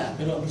ginagawa pala,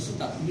 pero ang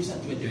resulta, bisa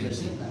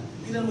 20% na.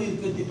 Tingnan mo yung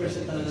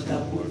 20% talaga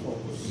dapat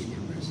focus.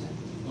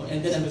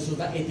 And then ang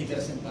resulta,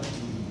 80% pa rin.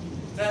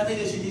 Kaya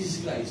tayo si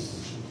Jesus Christ.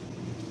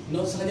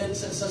 No, sa kanya,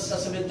 sa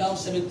 7,000,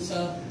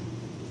 sa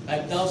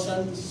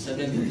 5,000,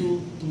 72,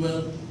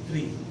 12,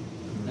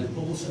 3.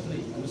 Nag-focus sa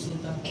 3. Ang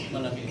resulta,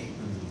 malaki.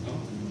 No?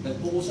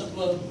 Nag-focus sa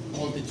 12,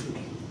 multitude.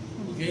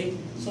 Okay?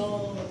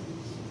 So,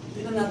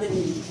 tingnan natin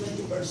yung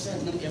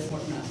 20% ng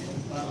effort natin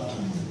para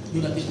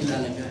yung natin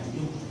ilalagay.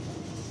 Yung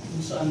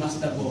saan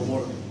master go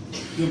work.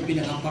 Yung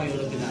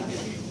pinaka-priority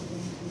natin.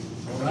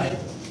 Alright?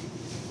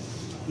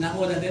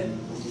 Nakuha natin?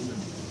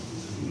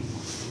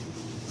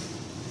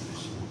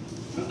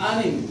 Ang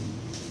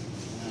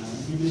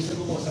 6, bibilisan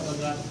ko po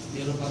sapagkat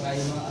meron pa tayo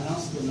mga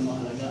announcement na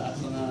mahalaga at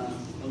mga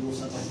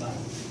pag-usapan pa.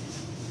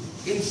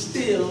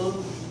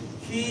 Instill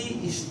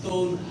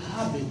keystone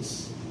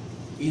habits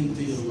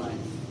into your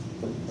life.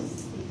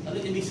 Ano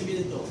ibig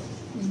sabihin ito?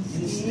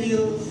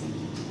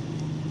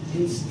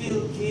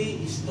 Instill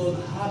keystone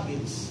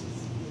habits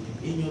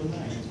in your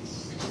life.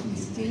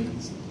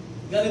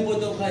 Galing po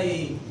ito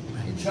kay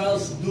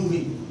Charles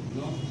Dewey,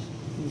 no?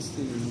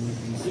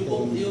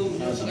 Yung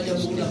sa kanyang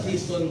buong na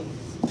keystone,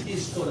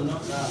 no?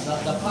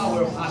 The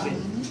power of habit.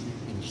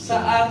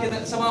 Sa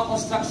mga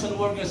construction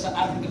workers, sa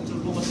architecture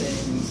po kasi,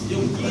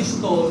 yung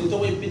keystone, ito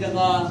yung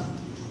pinaka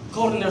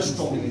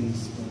cornerstone.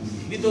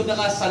 Dito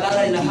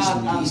nakasalalay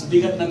lahat ang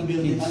bigat ng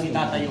building ang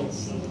itatayo.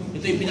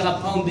 Ito yung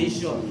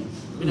pinaka-foundation,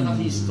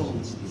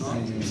 pinaka-keystone. No?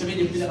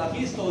 Sabihin yung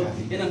pinaka-keystone,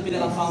 yan ang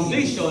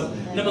pinaka-foundation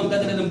na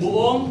magdadala ng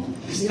buong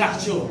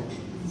structure.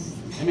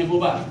 Amen po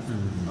ba?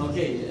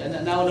 Okay,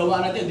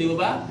 naunawaan natin, di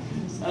ba?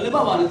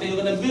 Halimbawa,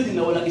 nagtayo ka ng building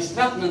na walang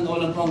structure, na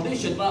walang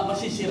foundation,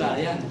 masisira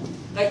yan.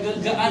 Kahit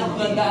gaano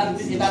kagandaan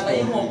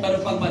itatayo mo,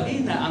 pero pag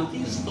mahina ang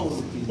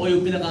keystone o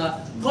yung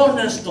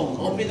pinaka-cornerstone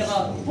o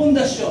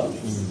pinaka-pundasyon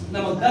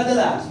na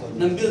magdadala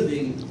ng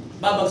building,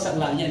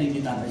 babagsak lang yan, hindi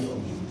tatayo.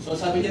 So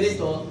sabi niya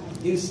dito,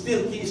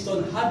 instill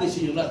keystone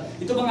habits in your life.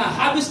 Ito mga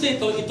habits na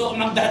ito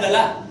ang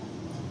magdadala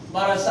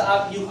para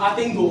sa yung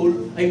ating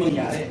goal ay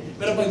mangyari.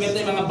 Pero pag meron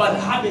tayong mga bad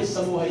habits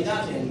sa buhay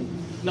natin,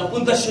 na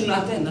pundasyon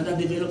natin, na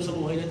na-develop sa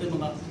buhay natin,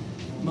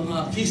 mga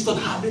keystone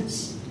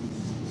habits,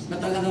 na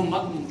talagang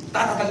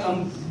tatatag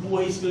ang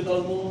buhay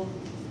spiritual mo,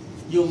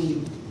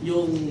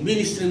 yung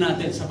ministry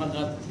natin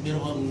sapagkat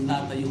meron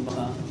natin yung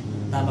mga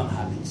tamang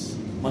habits,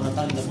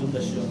 matatag na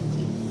pundasyon.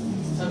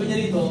 Sabi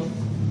niya dito,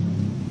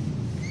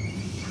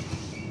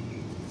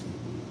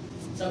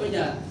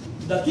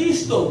 the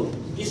keystone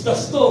is the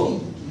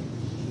stone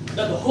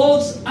that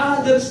holds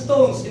other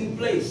stones in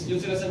place. Yung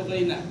sinasabi ko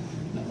kanina,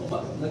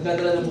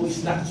 nagdadala ng buong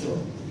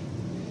structure.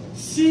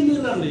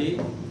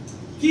 Similarly,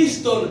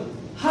 keystone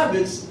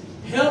habits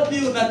help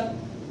you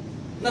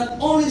not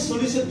only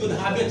solicit good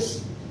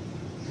habits,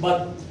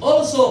 but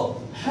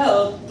also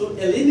help to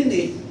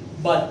eliminate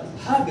bad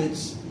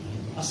habits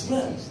as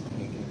well.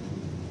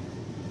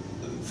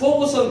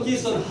 Focus on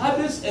keystone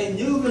habits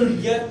and you will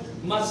get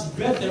much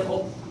better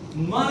of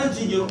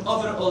managing your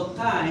overall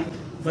time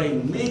by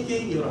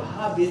making your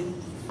habit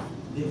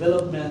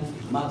development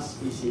much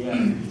easier.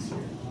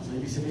 So,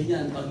 ibig sabihin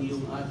yan, pag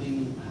yung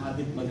ating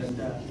habit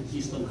maganda,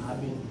 keystone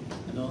habit,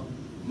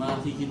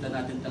 makikita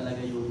natin talaga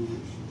yung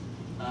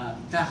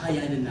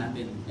kakayanin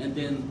natin. And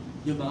then,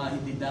 yung mga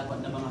hindi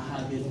dapat na mga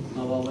habit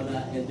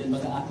mawawala, and then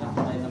mag-a-attract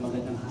tayo ng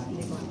magandang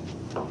habit.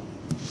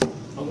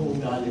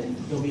 Pag-uugali,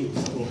 gawin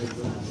sa buhay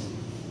ko natin.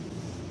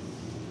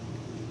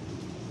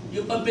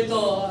 Yung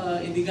pampito,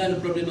 hindi ka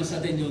problema sa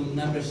atin, yung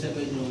number 7,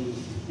 yung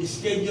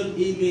schedule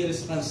email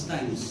response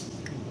times.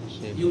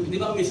 Yung, di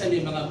ba minsan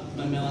may mga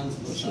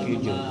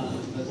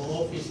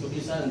nag-office,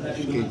 kumisa, ang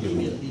dami mga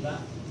email, di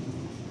ba?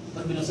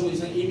 Pag binasa mo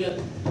isang email,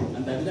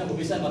 ang dami na,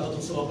 kumisa,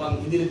 matutukso ka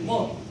pang i-delete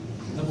mo.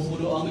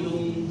 Nabubulo ang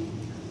yung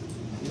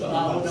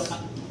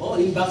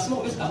inbox mo,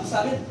 kumisa, ako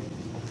sa akin.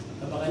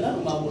 Napakailan,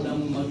 umabot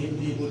ng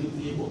mag-libo,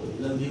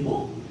 ilang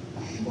libo.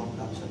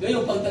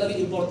 Ngayon, pag talagang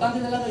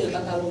importante talaga yun,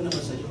 tatawag naman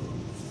sa'yo.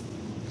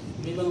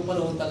 May mga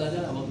panahon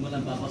talaga, huwag mo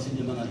lang papasin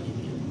yung mga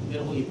email.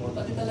 Pero kung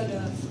importante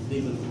talaga, they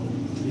will go.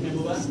 Hindi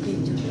mo ba?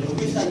 Pero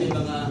minsan may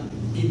mga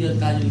email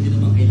tayo hindi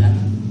naman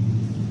kailangan.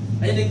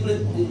 Ayun,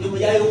 yung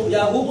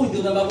Yahoo ko,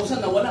 hindi ko na mabuksan,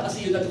 nawala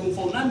kasi yung dating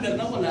phone number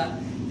na wala,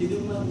 hindi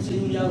ko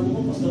mabuksan yung Yahoo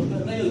ko, Pastor.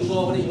 Pero ngayon,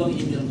 gumawa ko ng ibang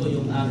email ko,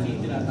 yung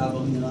aking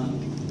tinatawag na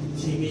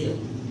Gmail.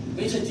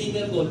 Ngayon sa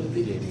Gmail ko,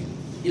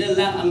 ilan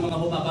lang ang mga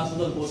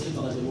pumapasok doon, posted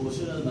mga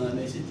devotional, mga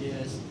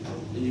messages,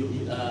 hindi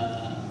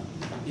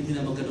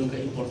naman ganun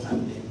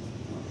ka-importante.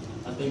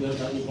 At kung meron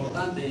ka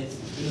importante,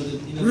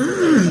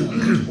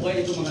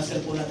 kaya itong mga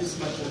cellphone natin,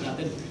 smartphone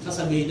natin,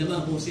 sasabihin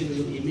naman kung sino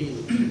yung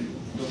email.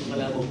 Doon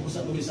pala ko,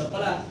 kumisa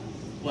pala,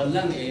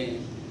 walang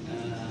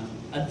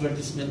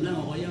advertisement lang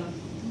o kaya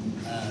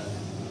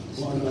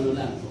kung ano-ano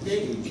lang.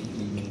 Okay?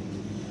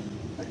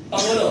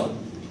 Pangulo,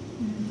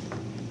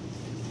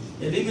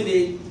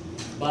 eliminate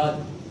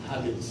bad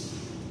habits.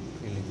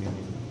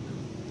 Eliminate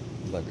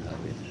bad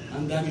habits.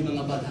 Ang dami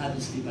mga bad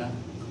habits, di ba?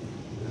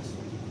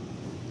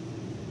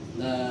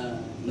 Na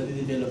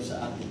nadidevelop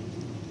sa atin.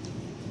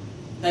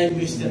 Time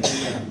waster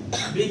yan.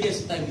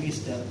 Biggest time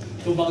waster.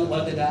 Kung bakit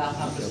wala tayo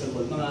na-accomplish sa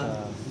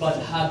mga bad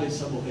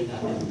habits sa buhay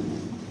natin.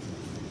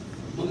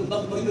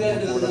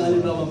 Magbigay na ng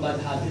alimbawa ng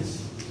bad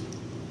habits.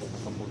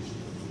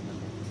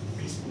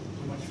 Facebook,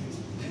 too much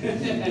Facebook.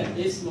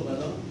 Facebook,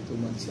 ano? Too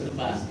much. Ano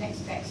pa?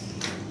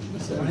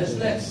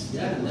 Netflix.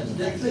 Yan.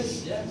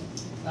 Netflix. Yan.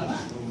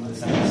 Tama.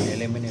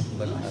 Eliminate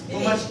bad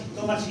habits.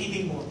 Too much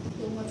eating mo.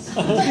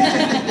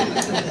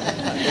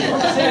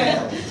 Kasi,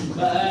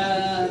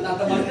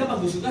 tatamad ka,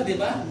 pag gusto ka, di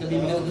ba?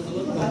 Nabibigyan ka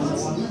tulog.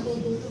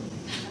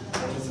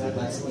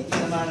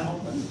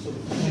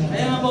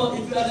 Kaya nga po,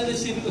 if you are really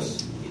serious,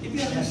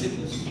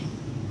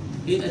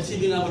 in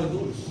achieving our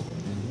goals,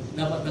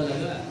 dapat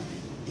talaga,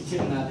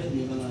 i-check natin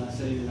yung mga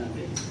sarili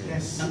natin.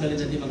 Yes. Tanggalin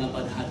natin yung mga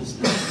bad habits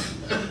natin.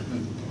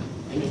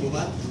 Ayun po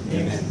ba?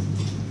 Amen.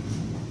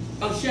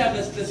 Pag siya,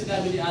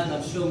 sinabi ni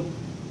Adams, yung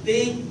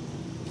take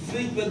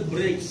frequent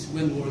breaks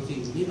when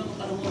working. Hindi mga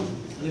panahon.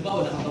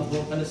 Halimbawa,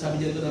 nakapag-work ka na, sabi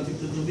niya ito ng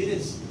 52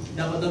 minutes.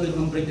 Dapat daw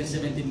meron kang break ng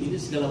 17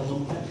 minutes, galaw ka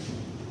muna.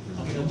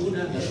 Kapag ka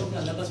muna, galaw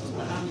ka, labas,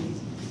 magpahangin.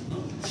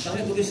 No?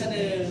 Bakit kung isa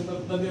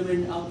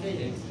mag-burn out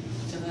kayo eh.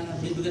 Tsaka,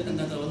 bibigat ang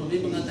katawan.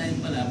 May mga time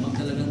pala,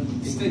 talagang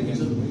straight.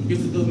 So,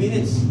 52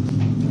 minutes,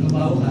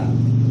 trabaho ka.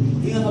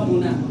 Hinga ka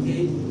muna,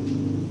 okay?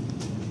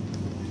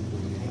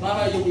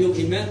 Para yung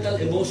mental,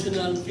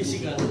 emotional,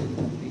 physical,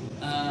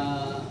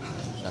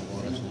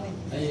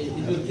 it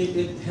will keep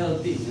it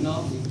healthy, you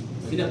know?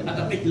 At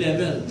a peak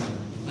level.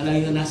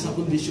 Palagi na nasa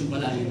condition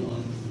palagi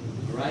noon.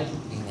 Alright?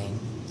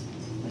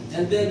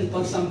 And then,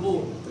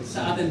 pagsampu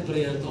sa ating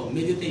prayer to,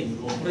 meditate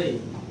or pray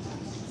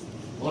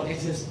or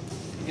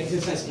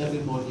exercise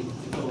every morning.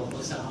 Ito,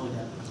 sa ako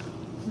na.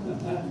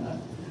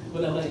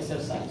 Wala ba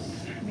exercise?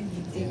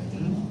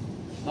 Meditating.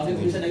 Bakit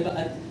yung isa nagba?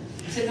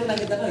 Kasi nung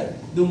nakita ko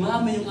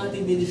dumami yung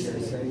ating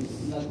ministry.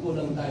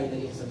 Nagkulang tayo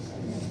ng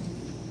exercise.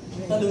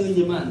 Tanungin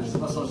niyo man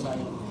sa Pastor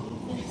Sayo.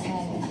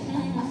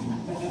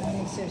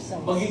 Exercise.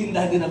 Magiging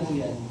dati na po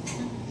yan.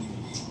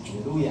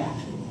 Hallelujah.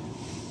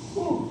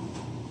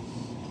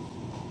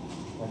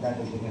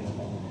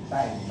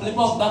 Alam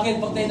po, bakit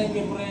pag tayo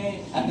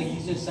nag-pray at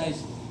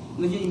nag-exercise,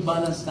 naging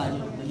balance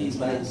tayo. Naging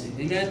balance.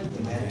 Amen?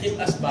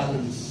 Keep us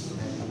balanced.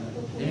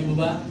 Amen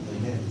mo ba?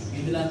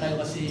 Hindi lang tayo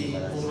kasi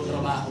puro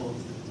trabaho.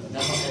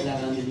 Dapat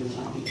kailangan din yung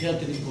ating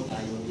health rin po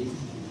tayo.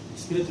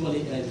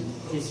 Spiritually and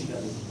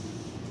physically.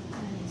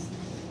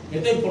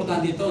 Ito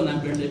importante ito,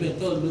 number 11.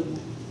 Ito,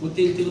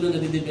 unti-unti ko na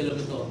nadidevelop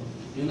ito.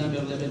 Yung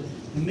number 11.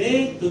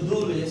 Make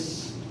to-do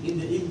list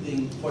in the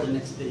evening for the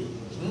next day.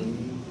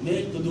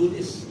 Make to-do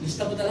list.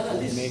 Lista mo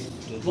talaga, list.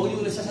 Huwag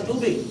yung lista sa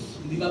tubig.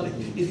 Hindi ba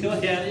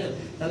mangyari yun?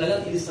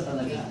 Talagang ilista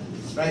talaga.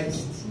 Right.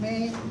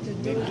 Make to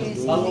do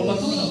is Bago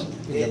matulog.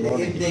 In the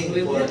evening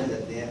for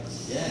the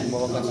next. Yes.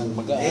 Gumawa ka ng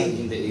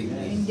magaan in the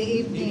evening. in the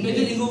evening.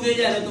 Pwede i-google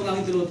yan itong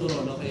aking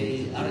tinuturo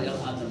kay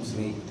R.L. Adams.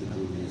 Make to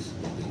do this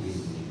in the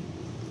evening.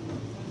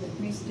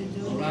 Makes to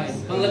do Alright. is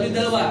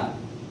Pang-12.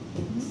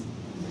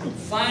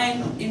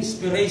 Find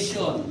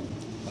inspiration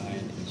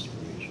Find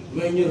inspiration.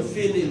 when you're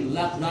feeling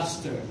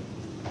lackluster.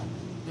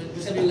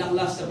 Kasi sabihin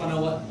lackluster para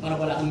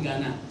wala kang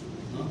gana.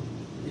 No?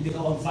 Hindi ka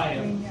on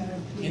fire. when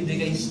you're Hindi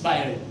ka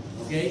inspired.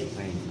 Okay?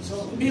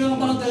 So, hindi naman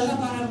parang talaga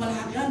para wala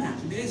kang gana.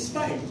 Hindi ka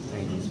inspired.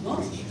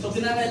 No? So,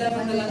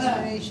 kinakailangan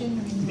talaga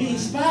inspiration when be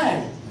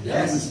inspired.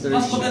 Yes. Yes.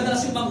 Mas maganda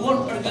kasi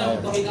mag-work or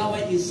pag ikaw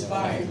ay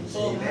inspired.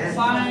 So,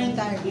 find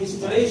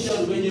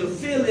inspiration when you're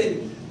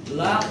feeling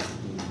lack,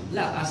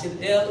 as in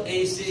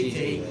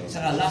L-A-C-K,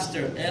 saka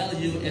luster,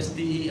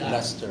 L-U-S-T-E-R.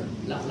 Luster.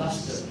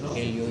 Lackluster. No?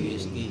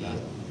 L-U-S-T.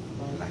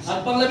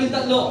 At pang-13,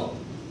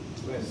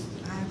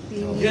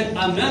 Get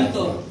a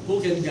mentor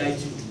who can guide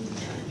you.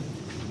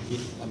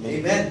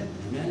 Amen.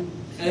 Amen.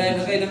 Kaya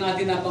ng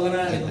ating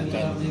napag-aralan,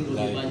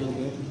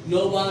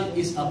 no one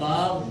is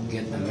above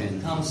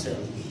counsel.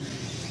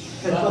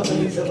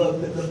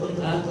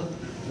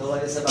 No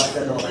one is above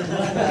the law.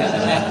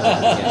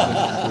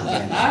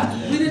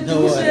 We need to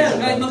share.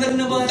 Kahit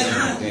magaling na mga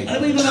ano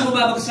ba yung mga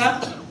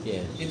mababagsak?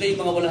 Yes. Ito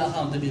yung mga wala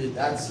accountability.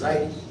 That's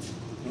right.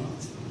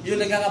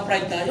 Yung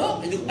nagkaka-pride tayo,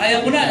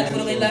 ayaw mo na, ito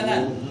mo na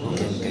kailangan.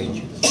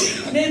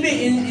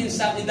 Maybe in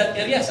that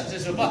area,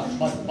 successful pa.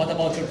 But what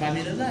about your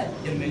family life,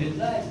 your married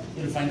life,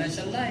 your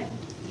financial life,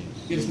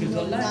 your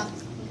spiritual life?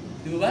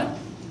 Di ba?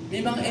 May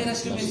mga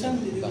areas kung minsan,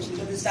 hindi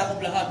sakop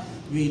lahat.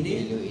 We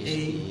need a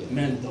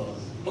mentor.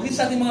 Maging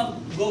sa ating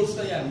mga goals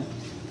na yan,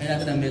 kaya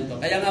natin ang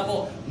mentor. Kaya nga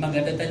po,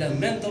 maganda tayo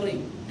ng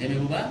mentoring.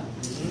 Amen mo ba?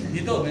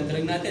 Dito,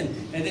 mentoring natin.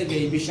 And then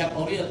kay Bishop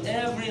Oriel,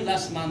 every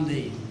last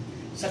Monday.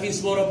 Sa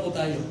Kingsborough po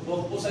tayo.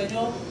 Kung po sa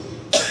inyo,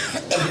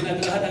 pagin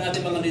natin lahat ang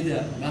ating mga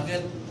leader.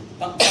 Bakit?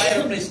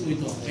 Pang-fireplace po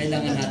ito.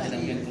 Kailangan natin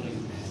ang mentoring.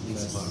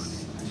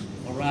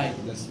 Alright.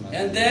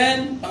 And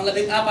then,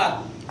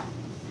 pang-14,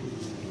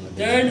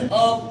 turn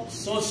off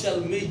social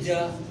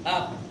media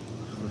app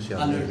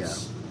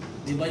alerts.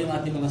 Di ba yung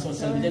ating mga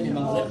social media, may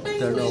mga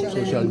Turn off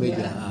social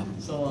media app.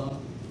 So,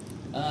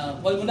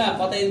 call muna,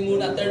 patayin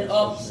muna, turn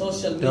off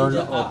social media Turn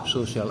app. off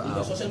social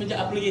app. Social media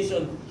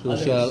application.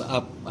 Social alerts.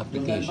 app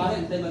application.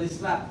 Bakit tayo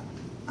ma-distract?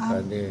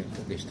 Pwede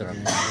distract.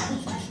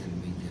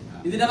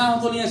 Hindi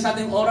nakakatuloy yan sa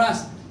ating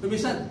oras.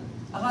 Kumisan,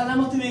 akala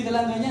mo tuwing ka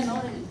lang ganyan, no?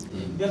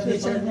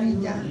 Social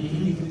media.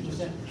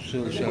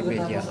 Social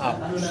media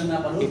app. Ano na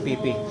napanood?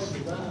 PPP.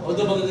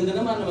 Although magaganda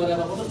naman,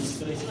 magaganda ko ito,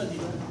 inspirational,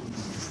 di ba?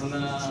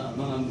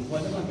 Mga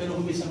mukha naman, pero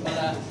kumisan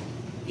pala,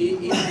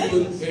 hindi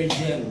yun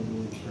urgent.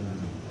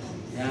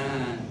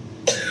 Yan.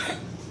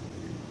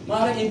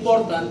 Maaaring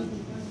important,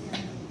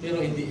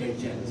 pero hindi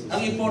urgent.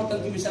 Ang important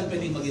kumisan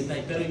pwedeng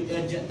maghintay, pero yung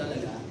urgent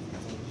talaga,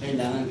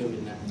 kailangan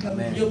gawin na.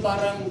 Amen. Yung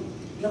parang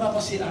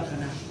napapasira ka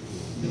na.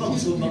 Di ba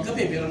gusto mo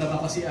magkape pero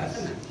napapasira ka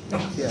na.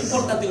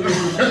 Importante yung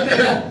magkape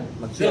ka,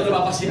 pero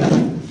napapasira ka.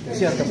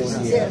 Share ka muna.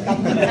 Share ka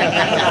muna.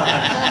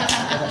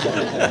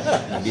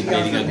 Hindi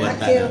pwede ka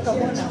gwanta. Share ka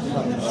muna.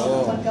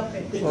 Oo.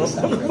 Magkape.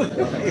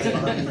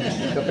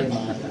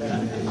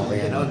 Okay,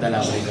 ano?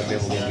 Dala ko rin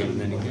kape mo yung kilog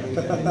na ni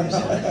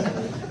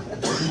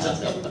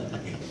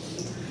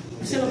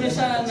Kasi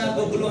minsan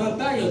naguguluhan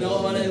tayo,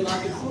 nawawala yung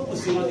ating focus,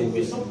 yung ating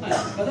peace of mind.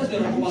 Kasi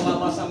meron kung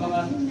mababasa mga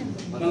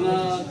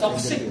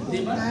toxic,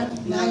 di ba?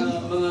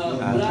 Mga vlog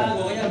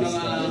o kaya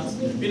mga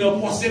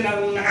pinopost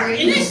ng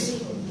nakakainis.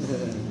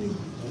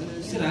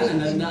 Sira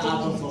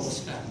na-out of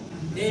focus ka.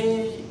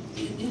 May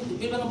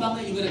mga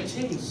bagay yung gonna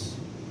change.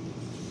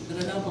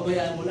 Talagang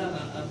pabayaan mo lang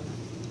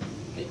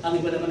ang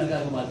iba naman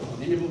nagagawa doon.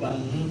 Hindi mo ba?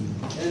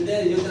 And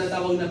then, yung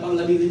tinatawag na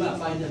pang-15,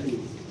 finally,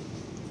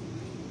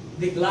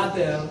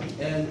 declutter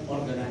and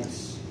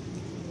organize.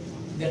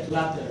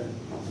 Declutter.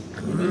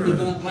 Yung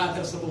mga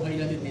clutter sa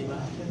buhay natin, di ba?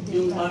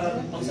 Yung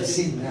parang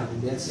Sin na.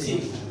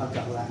 Sin.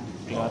 Pagkakla.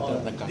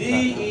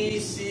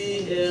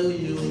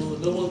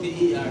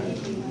 D-E-C-L-U-T-T-E-R.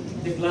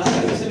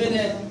 Declutter.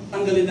 Sabihin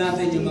tanggalin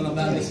natin yung mga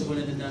bagay sa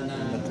buhay natin na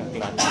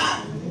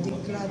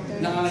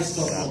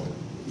nakaka-store.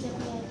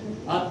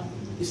 At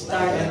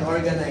start And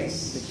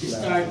organize.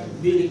 Start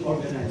being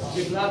organized.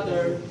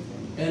 Declutter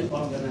and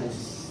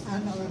organize.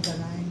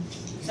 Unorganized.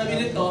 Sabi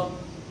nito,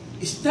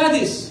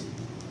 studies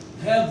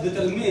have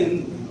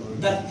determined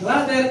that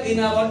clutter in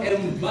our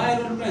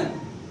environment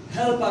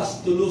help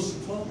us to lose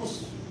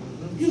focus.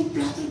 Yung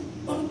clutter,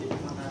 parang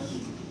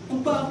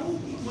ang bago,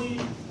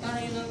 may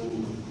tayo ng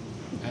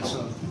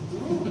Aso.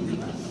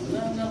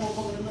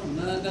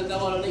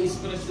 nagagawa na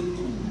expression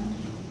mo.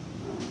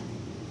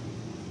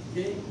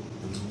 Okay?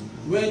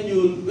 When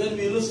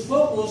we lose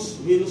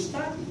focus, we lose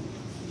time.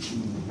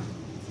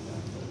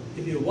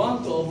 If you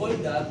want to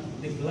avoid that,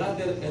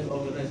 declutter and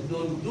organize.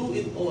 Don't do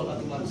it all at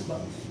once,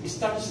 but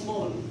start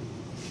small.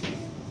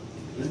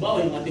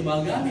 Halimbawa, yung ating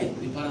mga gamit,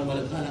 yung parang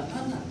walang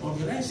halang-halang,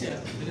 organizer,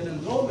 bigyan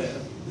ng drawer,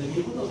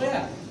 lagyan mo ito.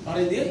 Kaya,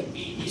 para hindi,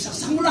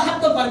 isasang mo lahat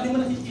ito para hindi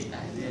mo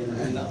nakikita.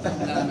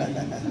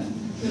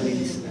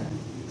 Nalinis na.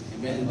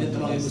 And then,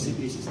 tumagay mo si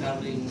Pieces,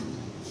 naring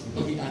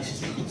pag-i-access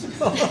mo.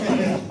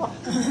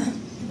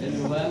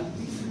 Ano ba?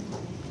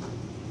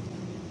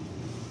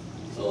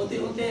 So,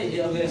 unti-unti,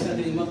 i-organize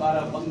natin yung mga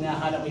para pag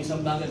nahanap yung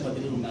isang bagay,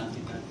 pati rin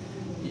makita.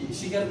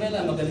 Si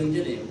Carmela, magaling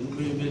dyan eh.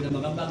 Bumibili ng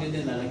mga bagay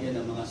din, nalagyan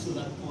ng mga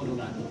sulat po, ano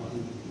nato.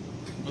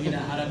 Pag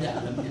hinaharap niya,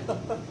 alam niya.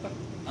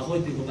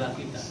 Ako hindi ko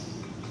makita.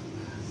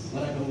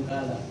 Marami kong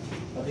kala.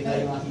 Pati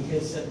kayo yung aking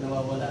headset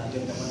nawawala,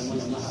 ganda pa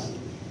naman ang mahal.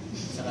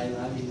 Saka yung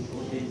aking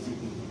OTG.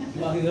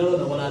 Yung aking laro,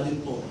 nawala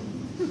din po.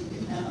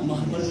 Ang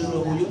mahal pa rin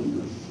laro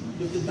yun.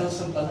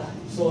 50,000 pala.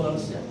 Solar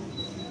siya.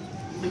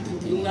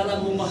 Yung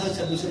nalang mong mahal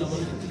siya, doon siya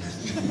nawala.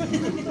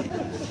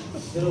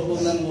 Pero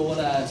kung lang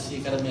mawala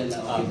si Carmela,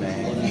 wala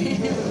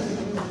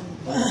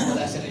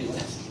siya rin.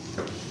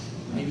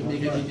 May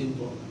gamitin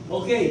po.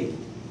 Okay.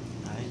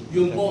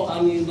 Yun po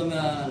ang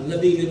mga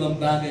 15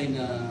 bagay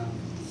na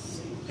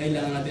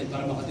kailangan natin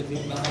para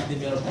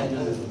makadevelop tayo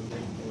ng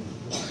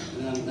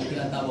na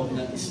tinatawag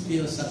na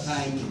still sa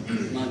time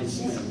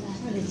management.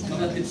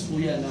 Mga tips po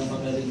yan ng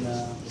magaling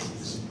na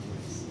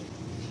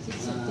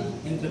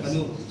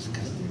entrepreneur.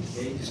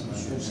 Okay?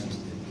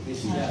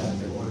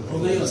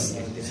 O ngayon,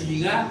 sige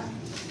nga,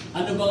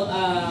 ano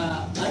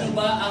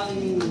ba ang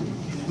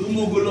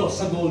gumugulo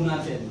sa goal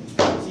natin?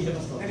 Sige,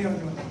 Pastor.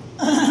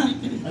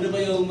 Ano ba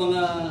yung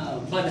mga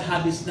bad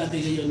habits natin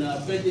ngayon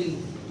na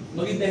pwedeng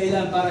maging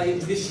dahilan para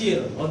this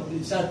year o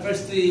sa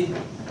first three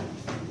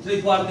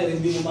quarter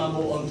hindi mo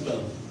mabuo on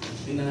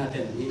 12? Tingnan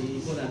natin,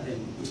 i-ipon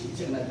natin,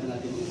 i-check natin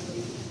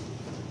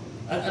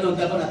at anong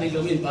dapat natin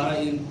gawin para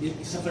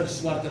sa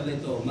first quarter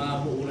nito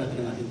mabuo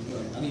natin ang ating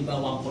 12. Ang iba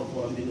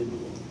 144 ang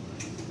binubuo.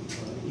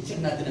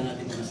 I-check natin ang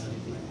ating mga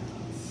sarili.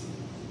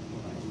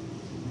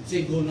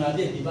 Kasi goal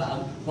natin, di ba,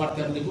 ang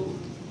quarter nito.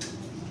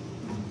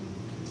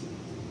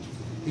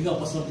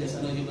 Ikaw, Pastor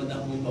Jess, ano yung ganda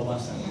kong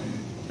bawasan?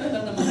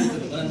 Talagang naman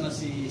ito, wala naman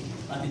si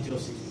Ate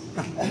Josie.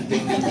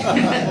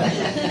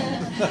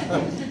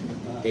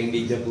 Kaya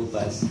hindi dyan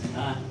bupas.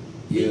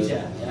 Yun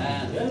siya.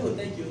 Yan. Very good,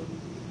 thank you.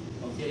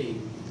 Okay.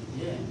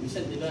 Yeah.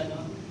 Minsan, di ba,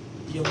 no?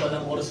 Yung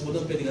walang oras mo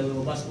doon, pwede ka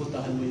lumabas,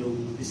 puntahan mo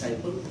yung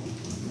disciple.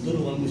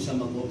 Turuan mo siya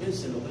mag-open,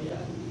 salo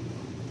kaya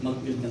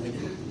mag-build na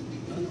ganyan.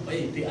 Ano pa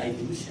yung PIT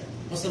mo siya.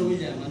 Pastor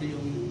William, ano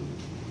yung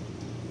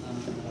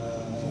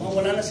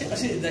wala na siya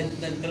kasi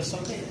dahil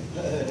person ka yan.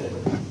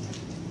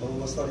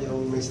 Ang pastor,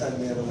 yung minsan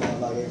mayroong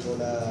mga bagay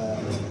ko na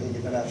hindi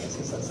ka natin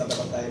kasi sa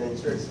tapat tayo ng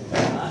church.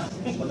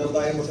 Pag ang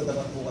bahay mo sa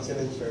tapat mo kasi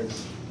ng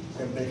church,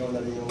 siyempre ikaw na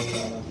rin yung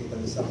makakita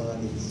mo sa mga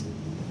needs.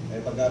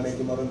 Kaya pag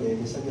medyo marumi,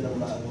 minsan yun ang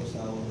maano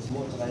sa oras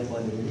mo, saka yung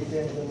mga nililite,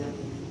 ganyan.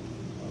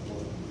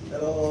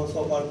 Pero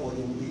so far po,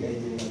 yung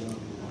BID na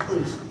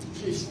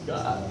Praise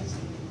God.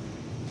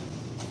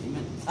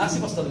 Amen. Si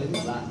Pastor Lin,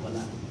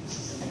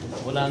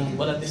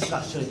 walang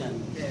distraction yan.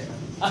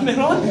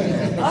 Meron?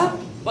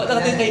 Bakit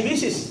natin kay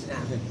Mrs.?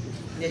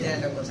 Hindi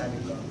na alam ko sabi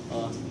ko.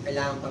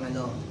 Kailangan pang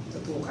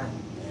tutukan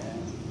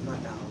mga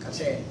tao.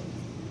 Kasi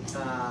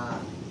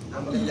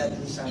ang maganda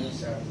dun sa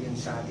yung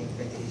sa ating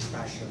Federal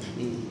Passion,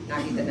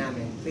 nakita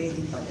namin,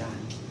 pwede pala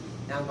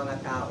ng mga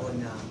tao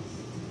na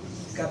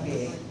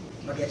gabi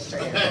mag-extra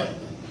effort.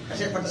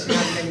 Kasi pag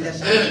sinabi na nila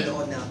sa akin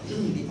doon na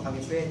hindi pa kami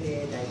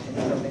pwede dahil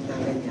problem na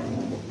ganyan,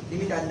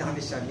 limitado na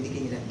kami sa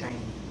binigyan nilang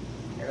time.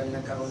 Pero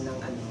nagkaroon ng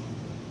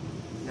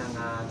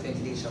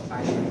 20 days of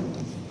passion.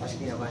 Tapos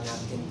ginawa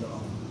natin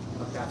doon,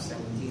 mag-drops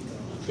namin dito.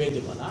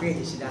 Pwede pala?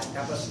 Pwede sila.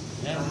 Tapos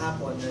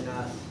kahapon,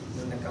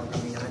 nung nagkaroon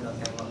kami ng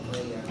time of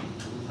prayer,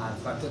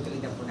 tutuloy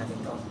na po natin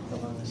ito.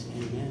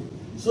 Amen.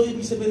 So,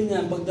 ibig sabihin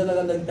niya, pag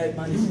dalalang time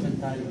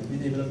management tayo,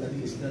 dinevelop natin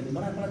yung Israel,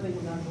 marami pa natin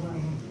magkakawa.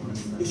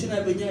 Yung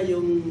sinabi niya,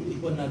 yung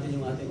ipon natin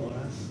yung ating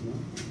oras, no?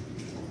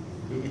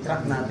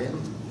 I-track natin,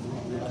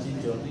 as in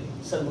Jordan,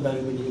 saan mo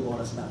gagawin niya yung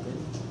oras natin.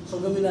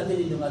 So, gawin natin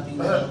yung ating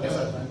oras.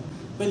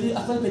 Pwede,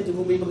 pwede,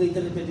 kung may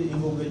mag-internet, pwede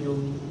i-google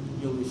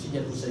yung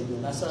signal ko sa inyo.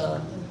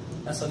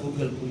 Nasa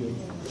Google po yun.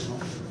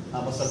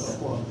 Pastor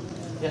po.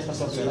 Yes,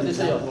 Pastor. Ano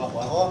sa'yo?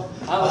 Ako?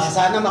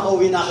 Sana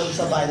makauwi na ako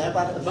sa bahay na.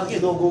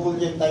 Bakit? Ginugugol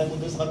niya yung time ko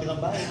doon sa kabilang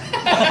bahay.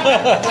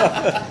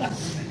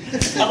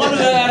 Ako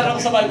nag-aaral ako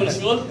sa Bible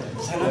School.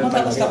 Sana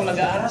matapos ako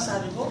nag-aaral,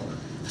 sabi ko.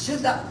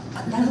 Kasi at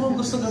ano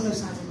gusto gawin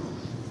sa atin ko?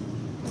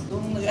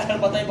 Nung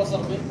nag-aaral pa tayo,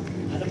 Pastor,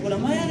 alam ko na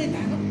mayari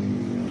tayo.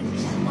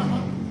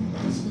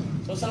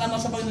 So, salamat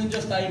sa Panginoon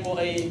Diyos, tayo po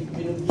ay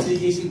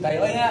pinigising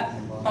tayo. Ay nga,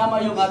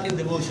 tama yung ating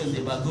devotion,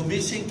 di ba?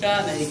 Gumising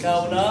ka na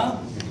ikaw na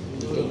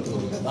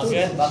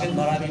Bakit? Bakit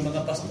maraming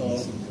mga pastor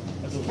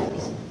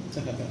natutulog?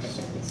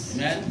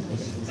 Amen?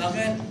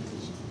 Bakit?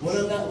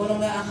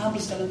 Walang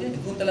na-accomplish talaga.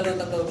 Kung talagang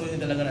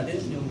tatawagin talaga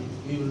natin, yung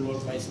we will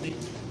work wisely,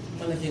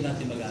 malaki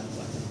natin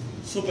magagawa.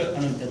 Super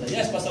anointed.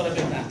 Yes, Pastor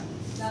Rebecca.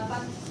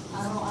 Dapat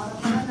araw-araw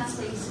na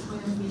nasa isip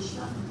mo yung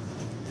vision.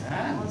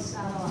 Tapos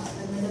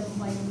araw-araw na lang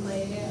mo yung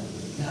prayer.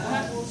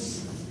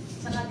 Tapos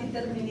saka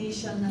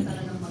determination na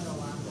talagang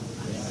magawa.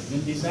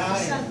 Yung design.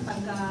 Minsan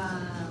pagka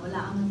wala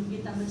kang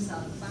nakikita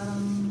result,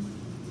 parang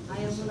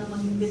ayaw mo na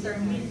maging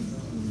determined.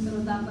 Pero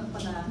dapat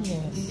pala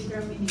yung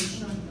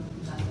determination yung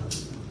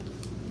gagawin.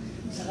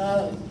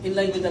 Saka in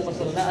line with the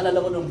pastor, naalala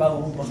ko nung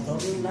bago kong pastor,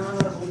 yung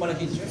nangangarap ko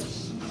malaking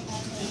church.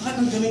 Lahat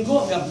ang gawin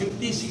ko, hanggang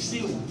 50,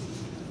 60,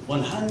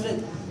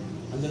 100.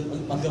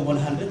 Hanggang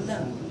 100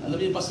 lang. Alam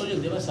niyo yung pastor yun,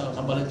 di ba? Sa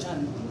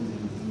Kabalansyan.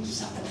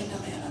 Saan ka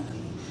kailangan?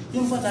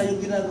 Yung pala, yung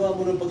ginagawa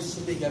mo ng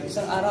pagsusumikap,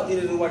 isang araw,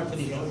 i-reward ko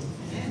niyo.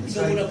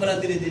 Ikaw muna pala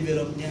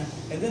dinidevelop niya.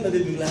 And then,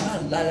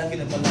 nabibiglaan, lalaki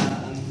na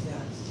pala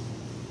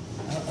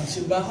ang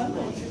simbahan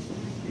mo.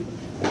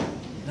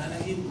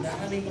 Lalaking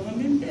mga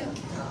member.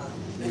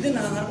 And then,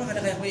 nakakarap ka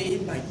na kaya ko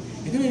i-invite.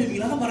 Hindi mo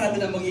bibigla ka, marami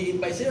na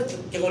mag-i-invite sa'yo.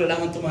 Kaya wala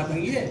lang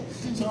tumatanggi eh.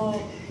 So,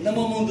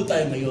 namumundo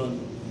tayo ngayon.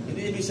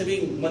 Hindi ibig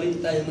sabihin, mali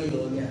tayo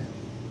ngayon.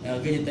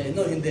 Ganyan tayo.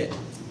 No, hindi.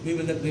 We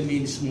will not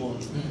remain small.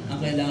 Ang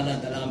kailangan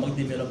lang talaga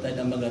mag-develop tayo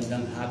ng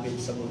magandang habit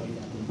sa buhay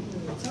natin.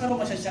 Saka rin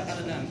masyasya ka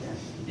na lang.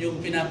 Yung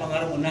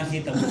pinapangarap mo,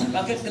 nakita mo.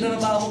 Bakit?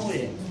 Tinanabaho mo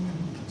eh.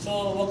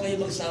 So, huwag kayo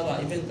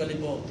magsawa. Eventually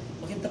po,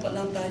 maging tapat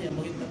lang tayo.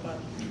 Maging tapat.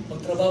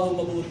 Magtrabaho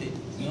mabuti.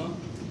 No?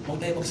 Huwag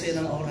tayo magsaya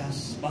ng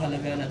oras.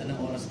 Pahalagaan natin ng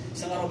oras.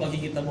 Isang araw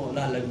makikita mo,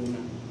 lalago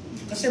na.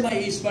 Kasi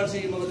may i-inspire sa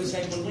yung mga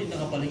disciple ko, yung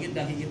nakapaligid,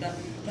 nakikita.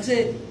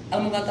 Kasi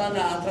ang mga tao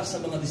na-atras sa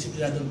mga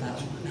disiplinadong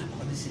tao,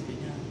 napaka-disiplin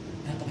niya,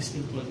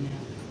 napaka-spiritual niya,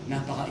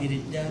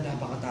 napaka-irit niya,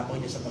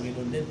 napaka-tapang niya sa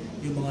Panginoon din,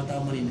 yung mga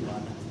tao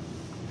maniniwala.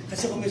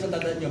 Kasi kung minsan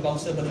tandaan niyo,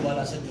 bago sila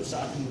maniwala sa Diyos,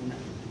 sa atin muna.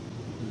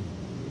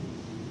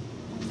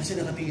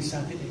 Kasi nakatingin sa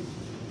atin eh.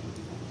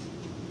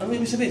 Ano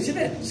ibig sabihin?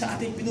 Sila, sa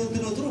ating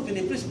pinuturo,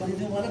 pinipres,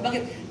 maniniwala.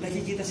 Bakit?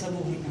 Nakikita sa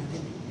buhay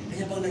natin.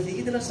 Kaya pag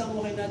nakikita lang sa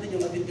buhay natin,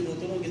 yung ating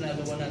pinuturo,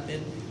 ginagawa natin,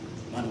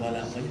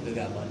 maniwala kayo,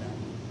 gagawa na.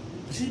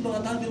 Kasi yung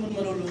mga tao, hindi mo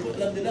maluluko.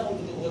 Alam nila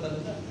kung totoo ka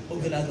talaga. Kung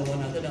ginagawa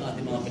natin ang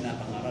ating mga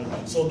pinapangaral.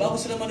 So, bago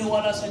sila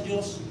maniwala sa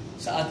Diyos,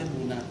 sa atin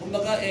muna. Kung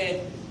baga,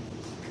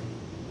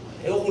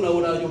 ewan ko na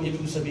wala yung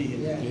ibig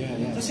sabihin.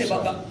 Kasi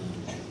baka,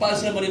 paano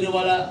sila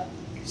maniniwala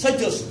sa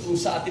Diyos kung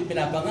sa ating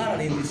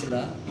pinapangaral, hindi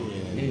sila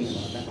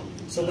naniniwala.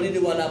 So,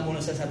 maniniwala muna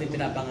sa ating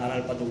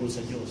pinapangaral patungkol sa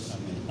Diyos.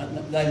 At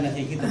dahil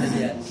nakikita na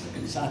yan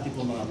sa ating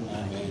po mga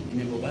buhay.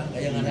 Hindi po ba?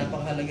 Kaya nga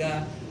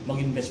napakahalaga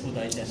mag-invest po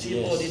tayo dyan.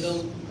 Sino po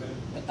dito,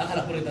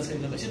 akala ko rin taas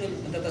kanila ba? Sino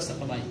nagtatas ng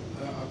kamay?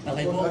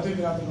 Okay po? Ito yung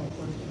tinatanong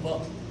ko. Po.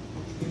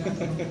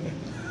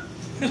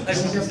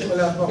 Kasi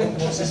wala po akong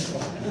boses po.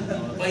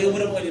 Payo mo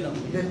na po kayo lang.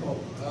 Hindi po.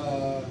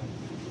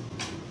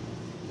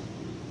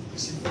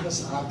 Kasi po na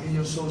sa akin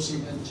yung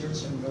Sourcing and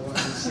Church ang gawa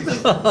ng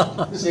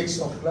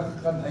 6 o'clock.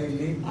 Can I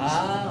leave?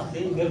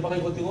 Okay. Meron pa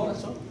kayo kunting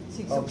oras, so?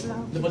 6 o'clock.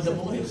 Lapad na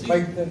po kayo.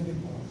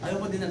 5:30 po. Ayaw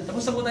pa din na.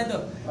 Tapos na po tayo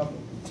doon. Apo.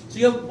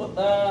 Sige,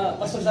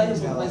 Pastor Sayo,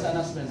 punta tayo sa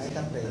announcement.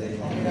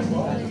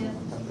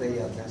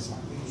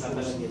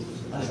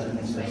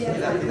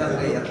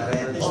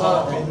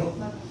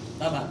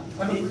 Tama.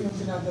 Ano po yung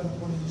tinatanong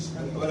po ninyo sa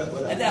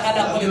kanila? Hindi,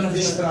 akala ko Yung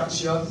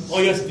distraction. O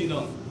yes,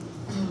 Dino.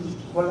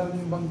 Walang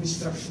ibang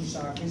distraction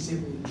sa akin.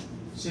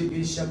 Si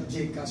Bishop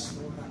J.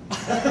 Castro na.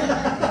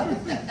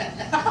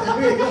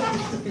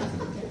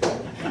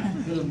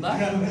 Ganun ba?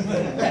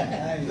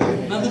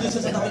 Nandun din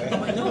siya sa takot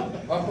kamay nyo?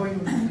 Ako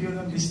yun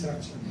ang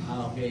distraction.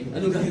 Okay.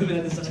 Anong gagawin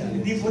natin sa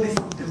kanila? Hindi po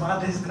mga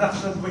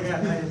distraction po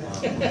yan.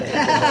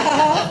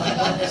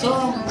 So,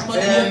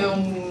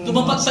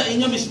 tumapat sa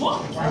inyo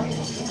mismo.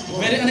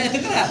 Very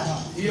unethical ka.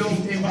 Yung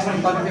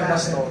importante niya,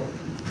 Pastor.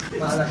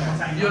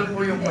 Mahalaga. Yun po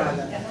yung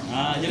mahalaga.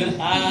 Yun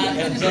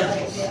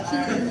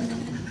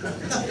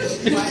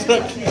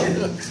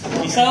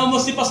isama mo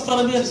si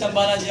Pastoral yun, isang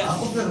bala niya.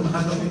 Ako,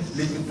 Fernando,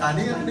 ligong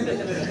tani yan.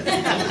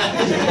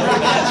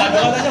 Sabi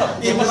ko na nyo.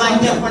 Ibahan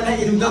niya pa na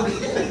indog.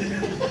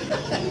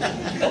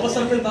 Tapos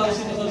ang bago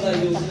si Pastoral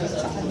tayo yung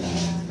sinasabi.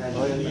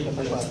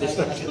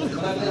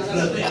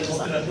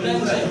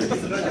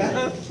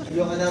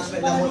 Yung announcement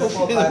na muna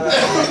po para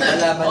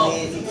malaman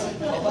ni...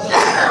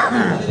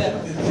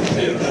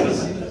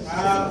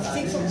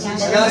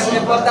 Guys,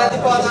 importante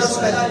po ang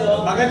announcement.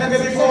 Magandang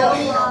gabi po.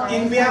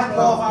 In behalf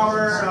po of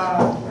our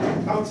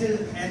Council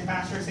and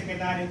Pastor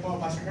Secretary po,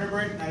 Pastor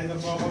Herbert,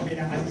 narito po ako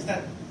bilang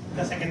Assistant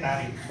the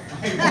Secretary.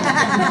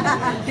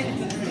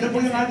 Ito po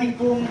yung ating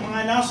pong mga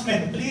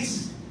announcement.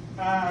 Please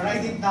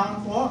write it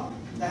down po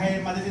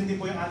dahil matitindi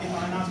po yung ating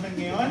mga announcement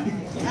ngayon.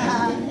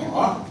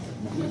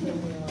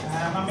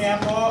 Mamaya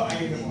po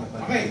ay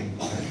okay.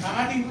 Ang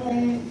ating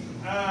pong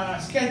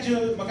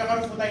schedule,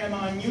 magkakaroon po tayo ng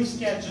mga new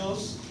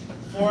schedules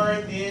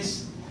for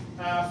this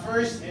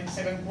first and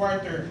second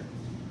quarter.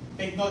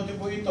 Take note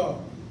po ito.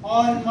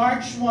 On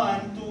March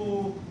 1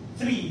 to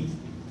 3,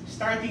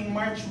 starting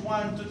March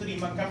 1 to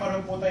 3,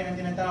 magkakaroon po tayo ng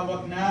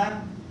tinatawag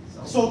na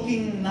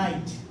soaking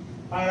night.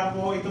 Para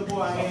po ito po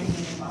ay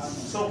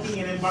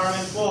soaking and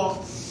environment po.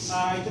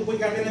 Ito po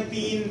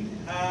gaganapin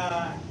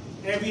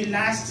every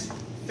last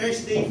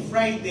Thursday,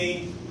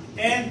 Friday,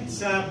 and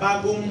sa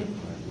bagong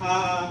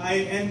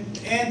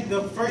and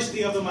the first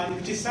day of the month,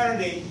 which is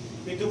Saturday.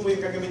 Ito po yung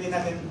gagamitin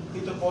natin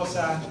dito po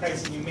sa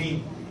Christ in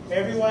May.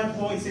 Everyone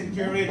po is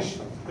encouraged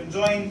to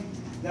join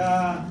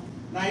the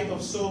night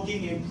of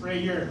soaking and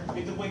prayer.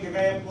 Ito po ay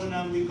kagaya po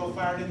ng week of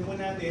fire din po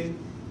natin.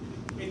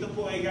 Ito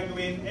po ay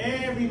gagawin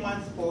every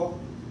month po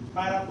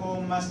para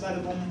po mas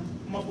lalo pong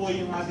mapoy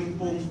yung ating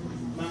pong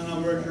mga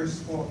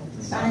workers po.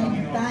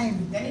 Time.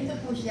 Ganito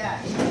po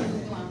siya.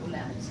 Itututuan ko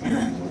lang.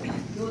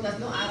 Yung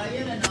 3 araw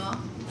yun,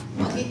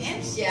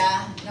 mag-end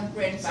siya ng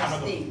prayer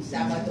fasting,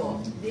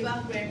 Sabado. Di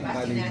ba ang prayer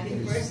fasting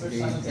natin first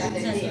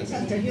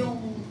Saturday? Yung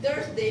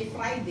Thursday,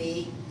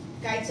 Friday,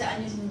 kahit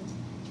saan yung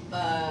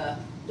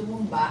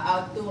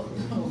tumumba.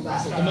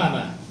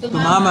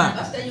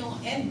 Basta yung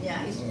end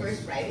niya is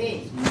first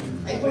Friday.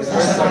 Ay, first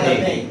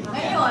Saturday.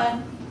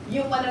 Ngayon,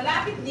 yung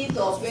malalapit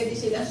dito, pwede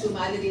silang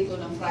sumali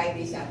dito ng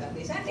Friday,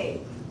 Saturday,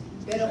 Sunday.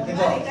 Pero kung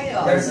mali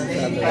kayo,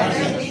 Thursday,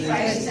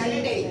 Friday,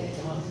 Saturday.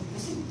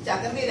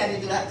 Saturday,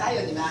 nandito lahat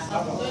tayo, di ba?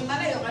 So, yung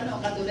malayo,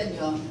 katulad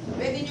nyo,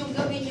 pwede nyo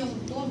gawin yung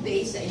 2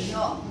 days sa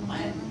inyo.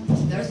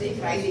 Thursday,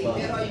 Friday.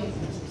 Pero yung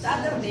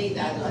Saturday,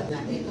 dapat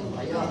nandito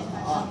kayo.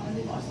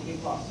 Sige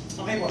po.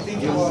 Okay po,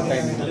 thank you po.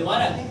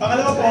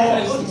 Pangalawa po,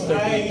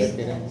 ay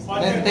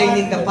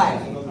Maintaining the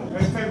fire.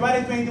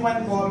 February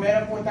 21 po,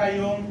 meron po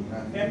tayong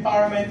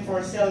Empowerment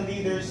for Cell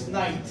Leaders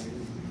Night.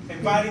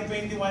 February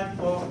 21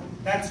 po,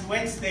 that's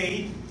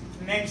Wednesday.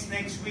 Next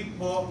week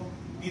po,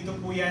 dito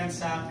po yan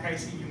sa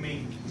Christ in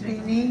Humane.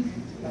 Training.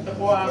 Ito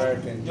po ang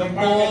Yung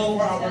market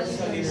pong, for our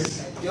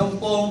leaders. yung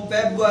pong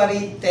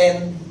February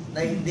 10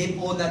 na hindi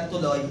po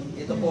natuloy,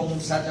 ito pong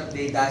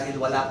Saturday dahil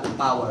wala pong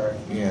power.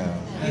 Yeah.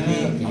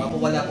 Hindi,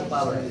 wala pong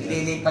power.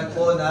 Ililipat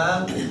po ng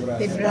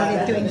February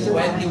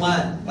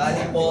 21.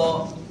 Bali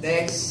po,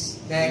 next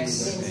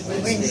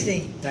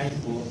Wednesday.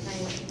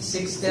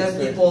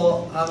 6:30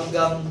 po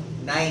hanggang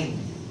 9.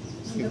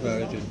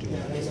 February 21.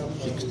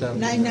 6:30.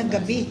 9 ng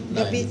gabi.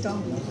 Gabi to.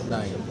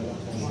 9.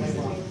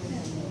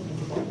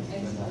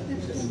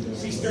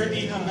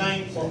 6:30 to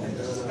 9 po.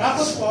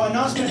 Tapos po,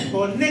 announcement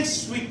po,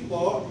 next week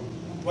po,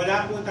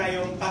 wala po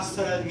tayong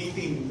pastoral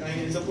meeting.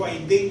 Dahil ito po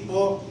ay date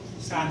po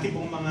sa ating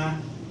pong mga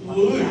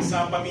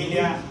sa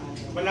pamilya.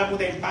 Wala po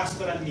tayong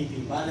pastoral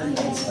meeting.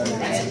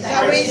 Sa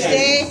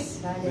Wednesday.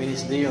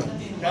 Wednesday yun.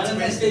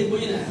 Valentine's Day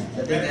po yun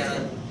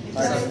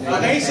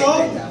Okay,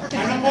 so,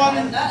 ano po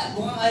ang...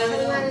 Mukhang ayaw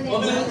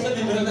mo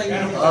sabihin, meron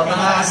tayo.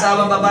 Mga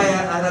asawang babae,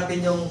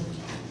 harapin yung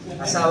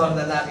asawang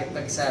lalaki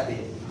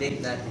pagsabi,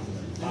 date natin.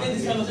 Hindi,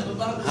 di sama sa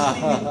parang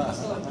sleeping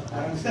pastor.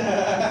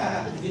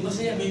 Hindi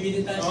masaya, may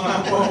minute tayo. Oo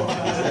nga po.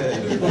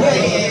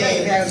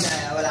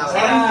 Wala ko.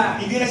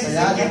 Hindi na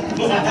sisingin.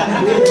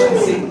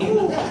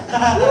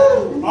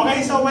 Okay,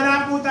 so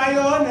wala po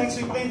tayo. Next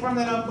week, pray from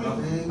the Lord po.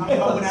 Ang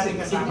iba po natin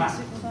kasama.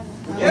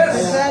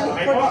 Yes!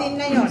 Okay po. 14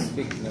 na yun.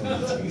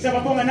 Isa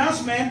pa pong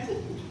announcement.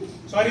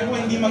 Sorry po,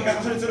 hindi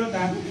magkakasunod-sunod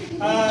ha.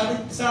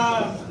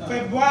 Sa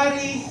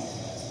February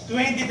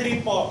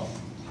 23 po,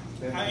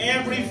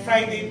 every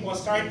Friday po,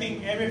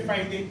 starting every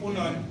Friday po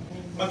nun,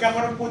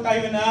 magkakaroon po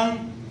tayo ng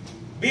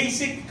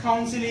basic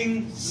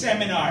counseling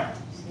seminar.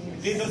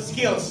 Dito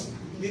skills.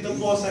 Dito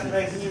po sa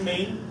Christ in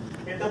Humane.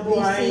 Ito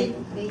po ay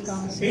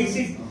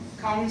basic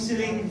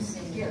counseling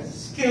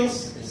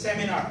skills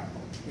seminar.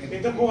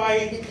 Ito po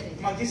ay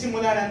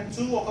magsisimula ng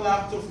 2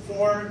 o'clock to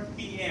 4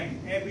 p.m.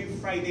 every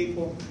Friday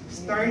po,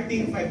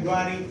 starting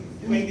February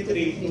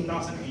 23,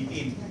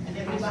 2018.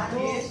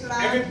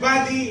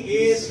 Everybody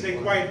is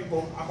required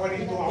po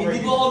according to our... Hindi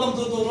po ako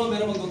magtuturo,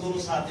 meron magtuturo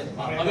sa atin.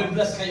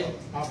 Mabibless kayo.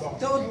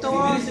 Totoo.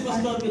 Hindi si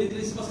Pastor Bill,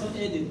 hindi si Pastor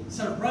Edith.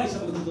 Surprise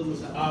ang magtuturo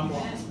sa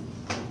atin.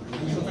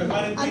 So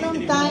February 23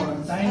 Anong time?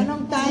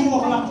 Anong time? 2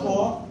 o'clock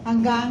po,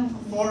 hanggang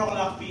 4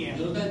 o'clock p.m.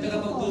 Meron tayong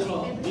tagapagturo.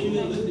 We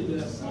will do the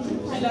best.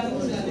 Kailangan po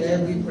sila.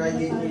 Every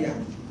Friday po yan.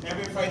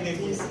 Every Friday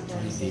po.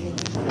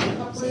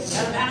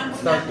 Kailangan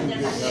po natin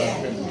yan kasi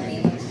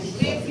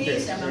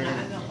free sa mga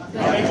ano.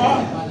 Okay po.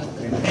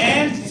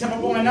 And isa pa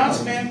pong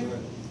announcement,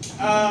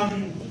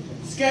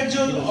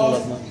 schedule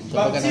of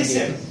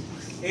baptism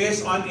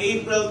is on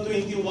April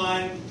 21,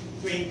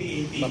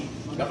 2018.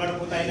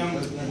 Magkakaroon po tayo ng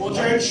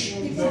church,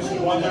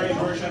 water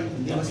immersion.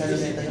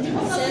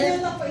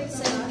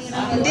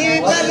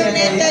 Hindi pa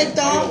luneta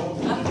ito.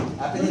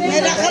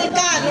 Miracle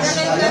ka.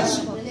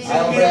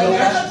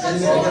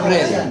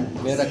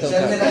 Miracle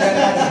ka.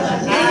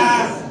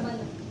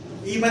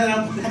 Iba na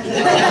lang po natin.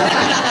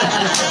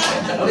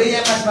 Uli niya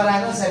mas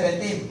marano,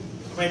 17.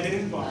 Pwede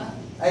rin po.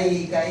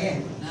 Ay,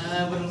 kaya.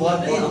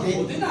 14.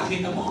 Buti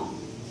nakita mo.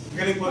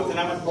 Galing po,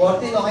 salamat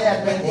 14 po. o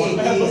kaya 28.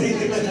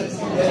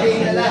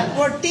 28 na lang.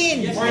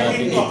 14.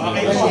 14 po,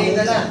 okay po. 28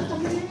 na lang.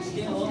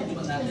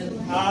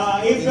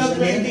 April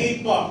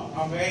 28 po,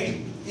 okay?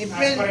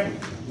 April.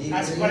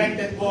 As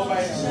corrected po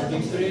by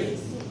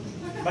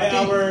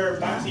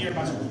our senior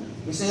pastor.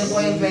 Gusto niyo po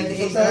yung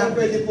 28 So, na?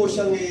 pwede po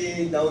siyang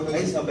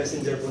i-download sa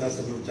messenger po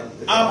nasa group chat.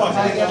 Po,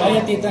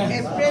 Kaya tita,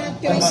 April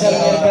cancel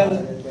 28. level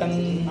tang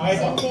okay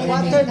po.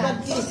 Water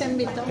baptism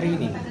ito.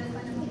 training.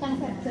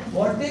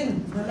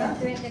 14 na lang.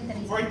 14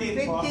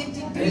 po. 15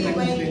 to 3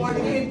 by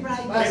 14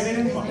 Friday. Pwede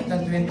rin po.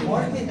 Itang 20.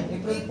 14,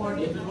 April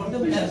 14.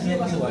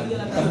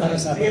 Itang para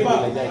sa Sige po.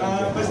 Hindi,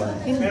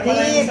 Meron pa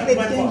tayong isang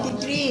buwan po.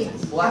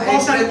 23.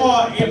 Proposal po,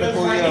 April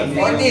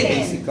Friday.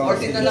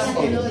 14 na lang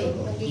po.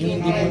 Yung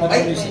hindi po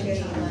matuloy.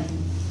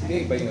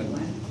 Hindi, iba yun.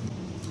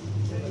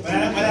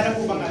 Wala na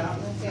po bang ano?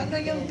 Ano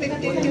yung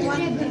 51?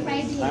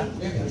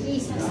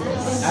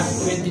 At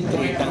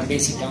 23, itang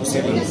basic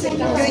counseling.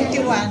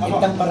 21.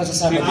 Itang para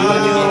sa Sabado.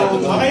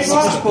 Okay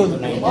po.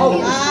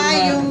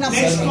 Yung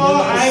Next po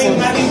ay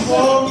natin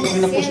po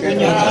April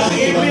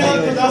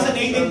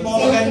 2018 po.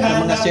 Maganda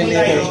na po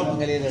tayo.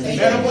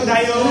 Meron po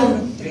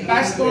tayong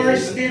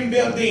Pastors Team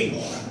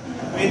Building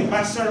with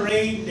Pastor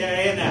Ray de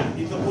Arena.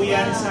 Dito po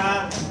yan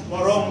sa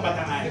Morong,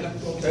 Batangan.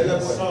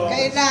 So,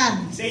 Kailan?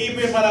 sa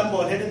April pa lang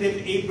po, tentative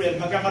April,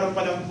 magkakaroon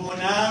pa lang po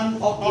ng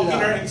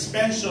ocular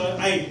inspection,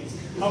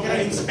 ocular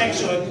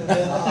inspection.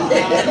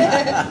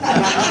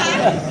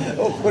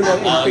 Ocular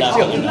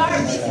infection.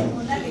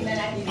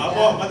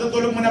 Opo,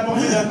 matutulog muna po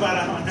kami doon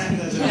para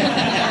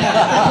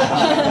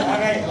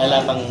okay. Wala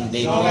pang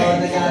date. Okay.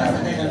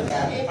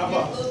 Opo.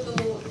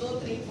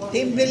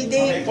 Team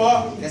building. Okay po.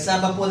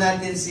 Kasama po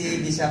natin si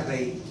Bishop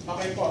Ray.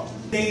 Okay po.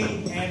 Day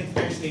and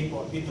Thursday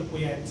po. Dito po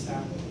yan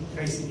sa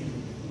Christ in Humane.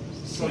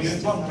 So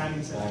yun po,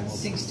 maraming salamat.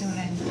 6 to 9.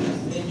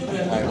 Thank you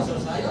very much.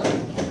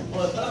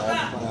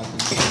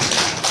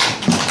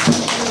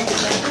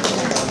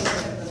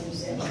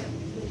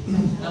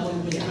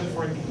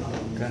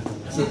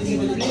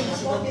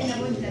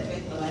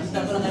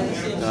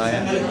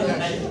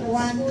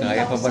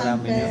 Kaya pa ba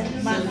namin yun?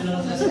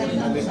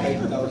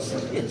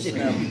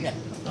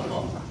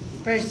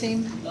 Per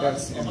sim?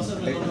 5,000.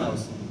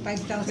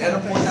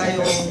 Meron po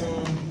tayong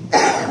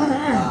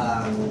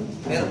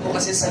meron po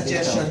kasi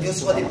suggestion.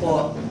 Usually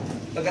po,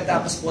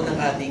 pagkatapos po ng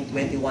ating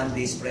 21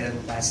 days prayer and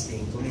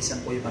fasting, kung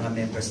minsan po yung mga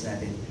members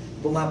natin,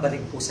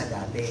 bumabalik po sa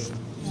dati.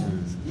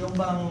 Yung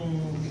bang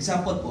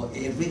example po,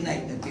 every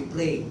night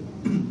nagpipray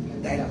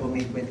dahil po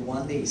may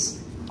 21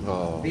 days.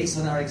 Based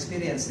on our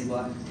experience, di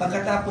ba?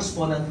 Pagkatapos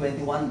po ng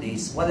 21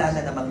 days, wala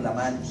na namang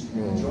laman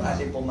yung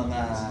ating po mga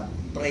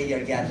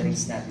prayer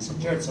gatherings natin sa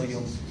church. So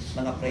yung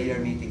mga prayer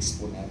meetings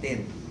po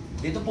natin.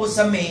 Dito po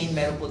sa main,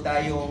 meron po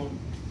tayong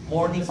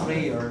morning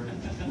prayer,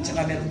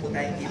 tsaka meron po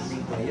tayong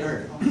evening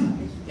prayer.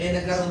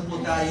 Nagkaroon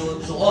po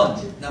tayo doon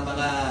ng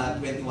mga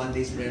 21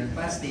 days prayer and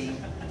fasting.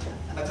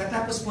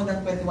 Pagkatapos po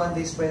ng 21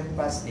 days prayer and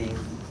fasting,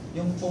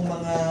 yung po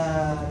mga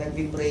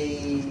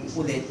nagpipray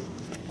ulit,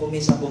 kung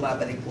minsan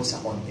bumabalik po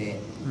sa konti.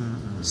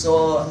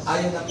 So,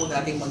 ayaw na po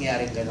nating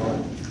mangyari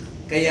gano'n.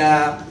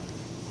 Kaya,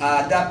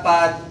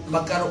 dapat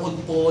magkaroon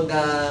po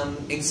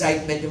ng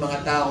excitement yung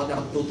mga tao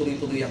na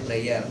magtutuloy-tuloy ang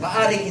prayer.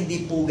 Maaring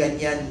hindi po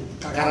ganyan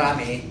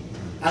karami.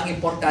 Ang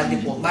importante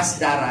po, mas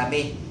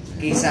darami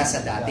kaysa sa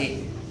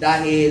dati.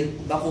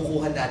 Dahil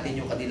makukuha natin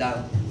yung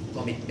kanilang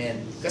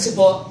commitment. Kasi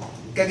po,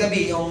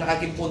 kagabi yung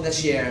aking po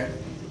na-share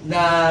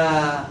na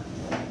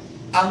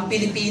ang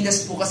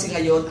Pilipinas po kasi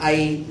ngayon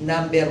ay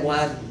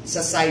 #1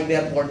 sa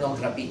cyber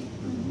pornography.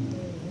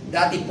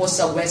 Dati po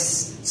sa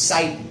west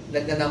side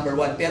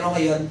nagna-1, pero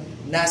ngayon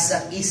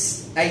nasa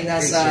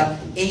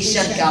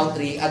Asian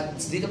country, at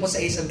dito po sa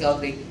Asian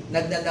country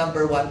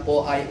nagna-1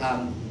 po ay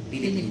ang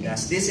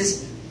Pilipinas. This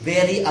is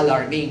very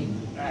alarming.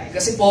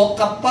 Kasi po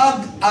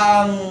kapag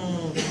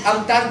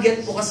ang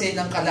target po kasi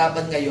ng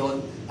kalaban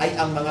ngayon ay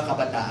ang mga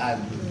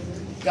kabataan.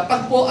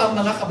 Kapag po ang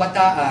mga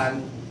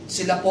kabataan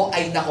sila po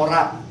ay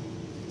nakorap,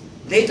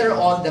 later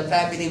on, the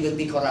family will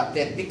be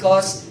corrupted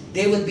because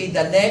they will be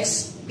the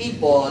next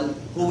people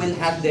who will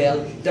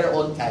handle their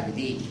own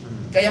family.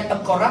 Kaya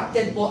pag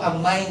corrupted po ang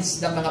minds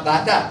ng mga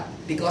bata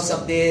because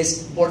of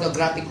these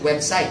pornographic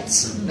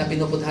websites na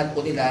pinupuntahan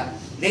po nila,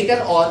 later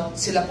on,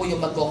 sila po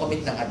yung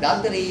magko-commit ng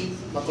adultery,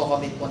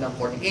 magko-commit po ng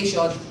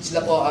fornication,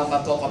 sila po ang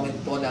magko-commit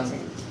po ng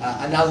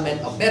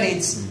annulment of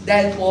marriage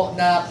dahil po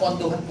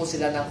naponduhan po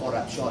sila ng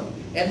corruption.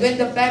 And when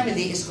the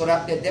family is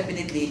corrupted,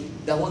 definitely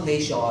the whole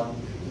nation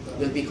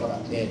will be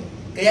corrupted.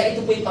 Kaya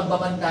ito po yung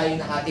pagbabantay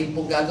na ating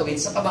pong gagawin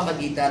sa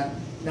pamamagitan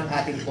ng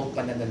ating pong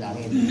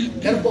pananalangin.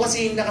 Meron po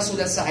kasi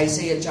nakasulat sa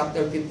Isaiah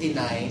chapter 59.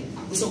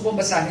 Gusto ko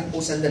pong basahin po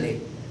sandali.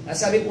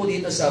 Sabi po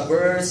dito sa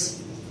verse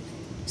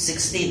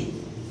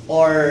 16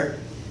 or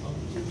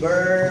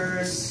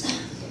verse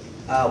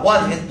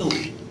 1 and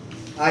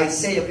 2.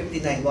 Isaiah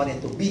 59, 1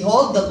 and 2.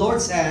 Behold, the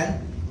Lord's hand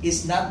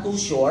is not too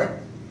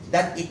short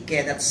that it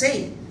cannot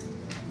save,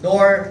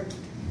 nor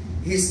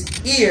His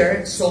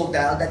ear so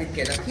dull that it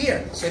cannot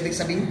hear. So, ibig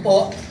sabihin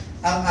po,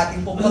 ang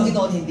ating pong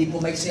Panginoon, hindi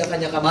po maiksi ang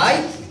kanyang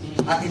kamay,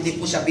 at hindi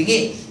po siya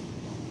bingi.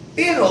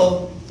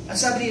 Pero, ang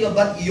sabi nila,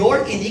 but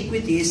your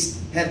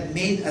iniquities have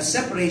made a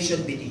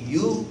separation between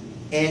you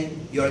and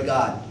your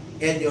God,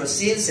 and your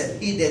sins have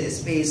hidden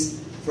His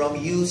face from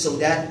you so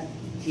that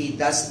He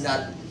does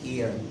not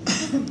hear.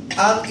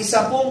 Ang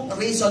isa pong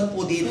reason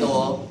po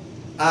dito,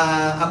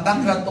 ang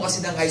background po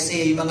kasi ng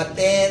Isaiah, yung mga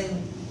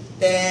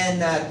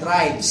 10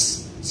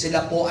 tribes,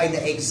 sila po ay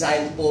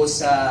na-exile po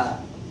sa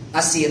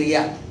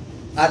Assyria.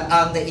 At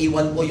ang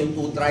naiwan po yung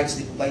 2 tribes,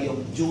 di po ba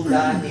yung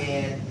Judah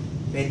and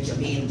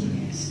Benjamin.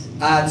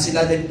 At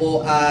sila din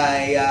po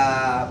ay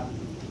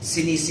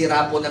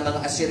sinisira po ng mga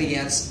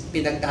Assyrians,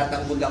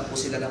 pinagtatanggol lang po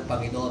sila ng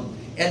Panginoon.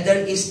 And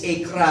there is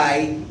a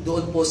cry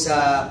doon po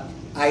sa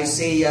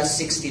Isaiah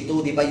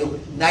 62, di ba yung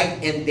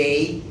night and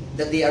day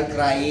that they are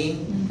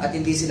crying at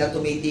hindi sila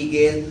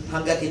tumitigil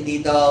hanggat hindi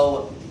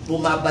daw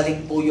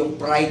bumabalik po yung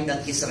pride ng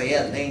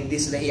Israel na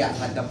hindi sila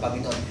iaangat ng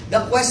Panginoon.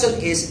 The question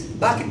is,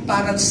 bakit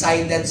parang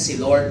silent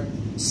si Lord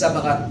sa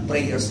mga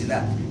prayers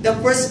nila? The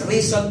first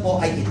reason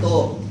po ay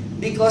ito,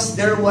 because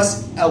there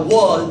was a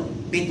wall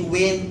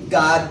between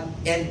God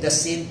and the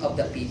sin of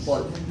the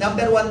people.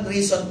 Number 1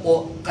 reason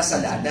po,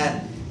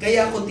 kasalanan.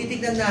 Kaya kung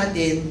titignan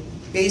natin,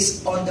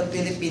 based on the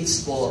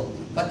Philippines po,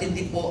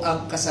 patindi po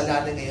ang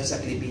kasalanan ngayon sa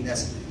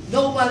Pilipinas.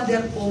 No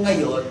wonder po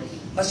ngayon,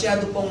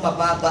 masyado pong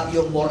mababa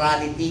yung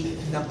morality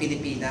ng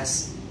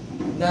Pilipinas.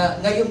 Na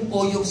ngayon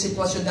po yung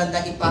sitwasyon na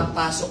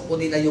naipapasok po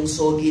nila yung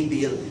Sogi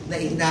Bill na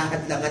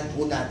inahadlangan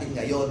po natin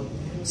ngayon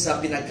sa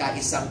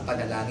pinagkaisang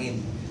panalangin.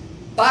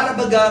 Para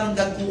bagang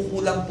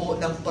nagkukulang po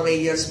ng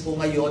prayers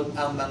po ngayon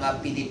ang mga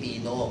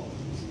Pilipino.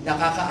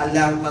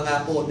 Nakaka-alarma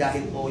nga po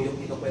dahil po yung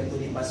kinukwento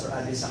ni Pastor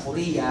Albin sa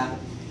Korea,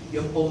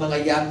 yung po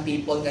mga young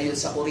people ngayon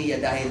sa Korea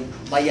dahil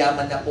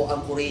mayaman na po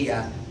ang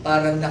Korea,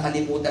 parang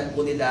nakalimutan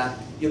po nila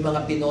yung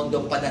mga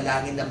pinondong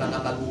panalangin ng mga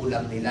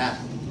magulang nila.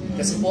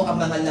 Kasi po ang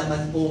mga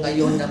laman po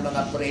ngayon ng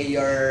mga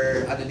prayer,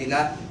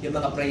 yung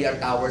mga prayer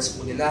towers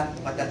po nila,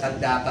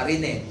 matatanda pa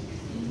rin eh.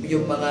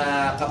 yung mga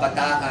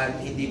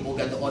kabataan hindi po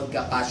ganoon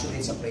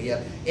ka-passionate sa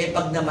prayer.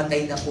 Pag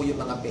namatay na po yung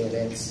mga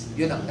parents,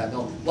 yun ang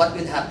tanong. What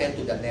will happen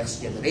to the next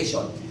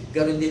generation?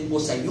 Ganon din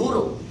po sa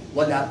Europe,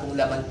 wala pong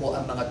laman po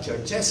ang mga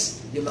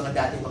churches. Yung mga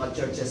dating mga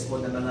churches po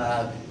na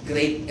mga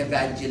great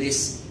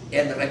evangelists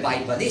and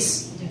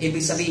revivalists.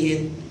 Ibig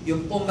sabihin,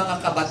 yung pong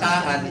mga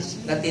kabataan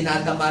na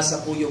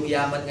tinatamasa po yung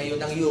yaman ngayon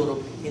ng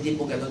Europe, hindi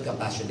po ganon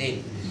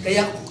ka-passionate.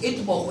 Kaya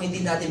ito po, kung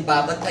hindi natin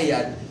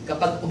babantayan,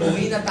 kapag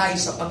umuwi na tayo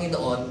sa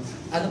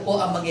Panginoon, ano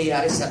po ang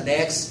mangyayari sa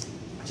next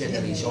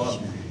generation?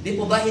 Di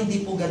po ba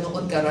hindi po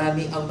ganoon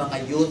karami ang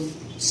mga youth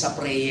sa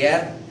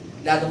prayer?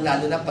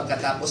 Lalong-lalo na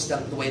pagkatapos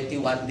ng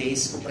 21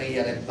 days of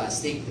prayer and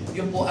fasting.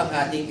 Yun po ang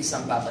ating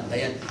isang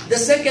babantayan. The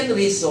second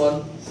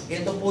reason,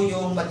 ito po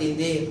yung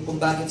matindi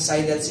kung bakit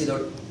silent si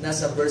Lord,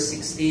 nasa verse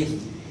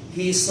 16.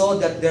 He saw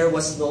that there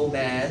was no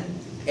man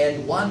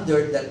and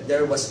wondered that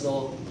there was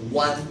no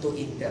one to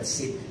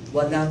intercede.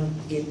 Walang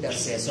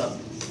intercessor.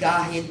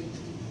 Kahit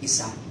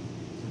isa.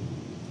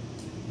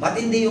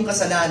 Matindi yung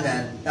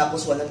kasalanan,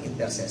 tapos walang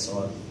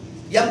intercessor.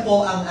 Yan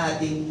po ang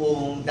ating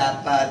pong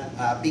dapat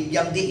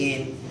bigyang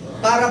diin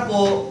para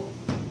po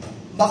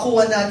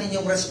makuha natin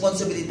yung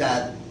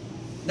responsibilidad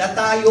na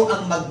tayo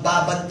ang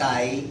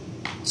magbabantay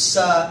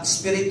sa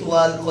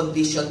spiritual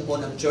condition po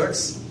ng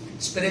church,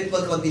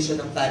 spiritual condition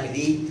ng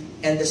family,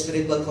 and the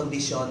spiritual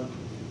condition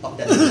of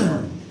the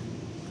nation.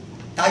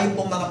 Tayo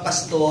pong mga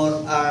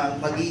pastor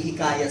ang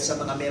maghihikayat sa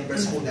mga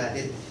members po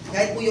natin.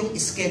 Kahit po yung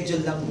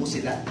schedule lang po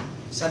sila.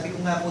 Sabi ko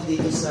nga po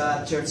dito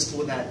sa church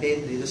po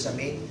natin, dito sa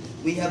main,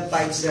 we have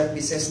 5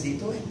 services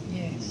dito eh.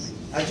 Yes.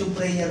 At yung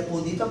prayer po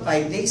dito,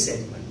 5 days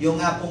eh.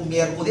 Yung nga pong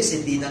Miyerkules,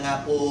 hindi na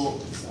nga po,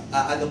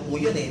 ano po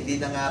yun eh, hindi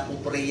na nga po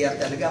prayer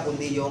talaga,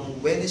 kundi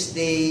yung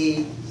Wednesday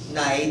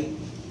night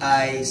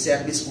ay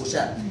service po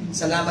siya.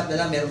 Salamat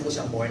na lang, meron po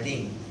siyang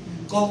morning.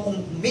 Kung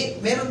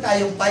meron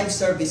tayong 5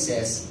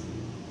 services,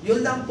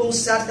 yun lang pong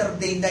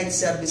Saturday night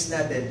service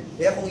natin,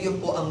 kaya kung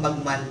yun po ang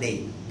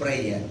mag-Monday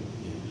prayer.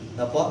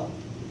 Na po?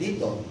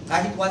 Dito,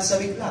 kahit once a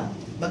week lang.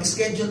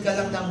 Mag-schedule ka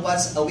lang ng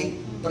once a week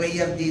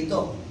prayer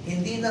dito.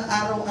 Hindi na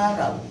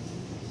araw-araw.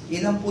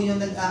 Ilan po yung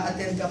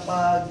nag-a-attend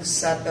kapag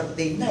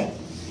Saturday night?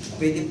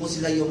 Pwede po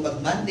sila yung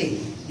mag-Monday.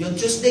 Yung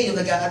Tuesday, yung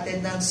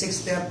nag-a-attend ng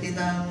 6:30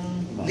 ng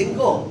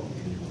linggo.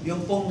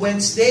 Yung pong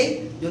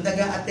Wednesday, yung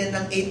nag-a-attend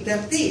ng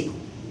 8:30.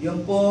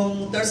 Yung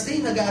pong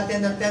Thursday,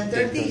 nag-a-attend ng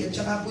 10:30. At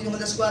saka po yung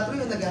alas 4,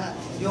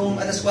 yung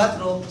alas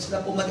 4, sila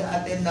po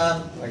mag-a-attend ng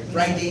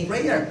Friday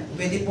prayer.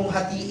 Pwede pong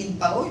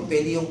hatiin pa o,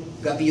 pwede yung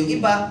gabi yung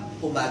iba,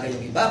 umaga yung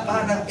iba,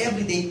 para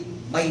everyday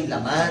may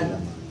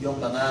laman yung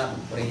mga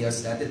prayers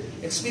natin.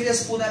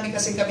 Experience po namin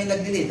kasi kami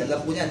nag-lead.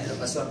 Alam po niyan, nila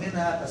Pastor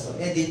Mena, Pastor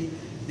Edith.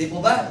 Di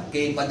po ba?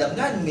 Kay Madam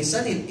Gan,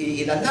 minsan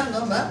ilan lang,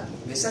 no? Ma?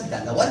 Minsan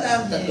 2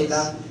 lang, 3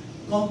 lang.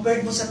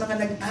 Compared mo sa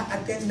mga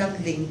nag-a-attend ng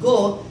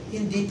linggo,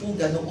 hindi po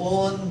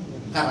ganoon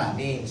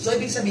karami. So,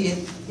 ibig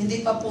sabihin,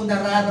 hindi pa po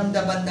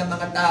nararamdaman ng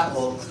mga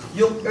tao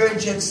yung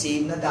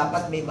urgency na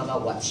dapat may mga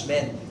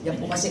watchmen. Yan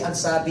po kasi ang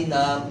sabi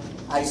ng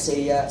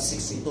Isaiah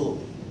 62.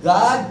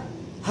 God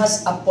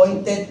has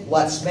appointed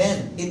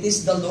watchmen. It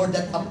is the Lord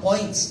that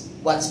appoints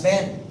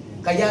watchmen.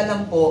 Kaya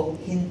lang po,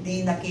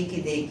 hindi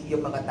nakikinig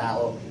yung mga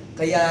tao.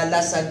 Kaya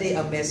last Sunday,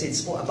 ang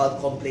message po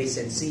about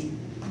complacency.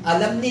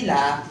 Alam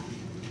nila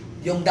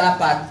yung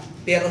dapat,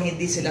 pero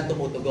hindi sila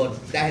tumutugon.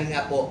 Dahil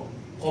nga po,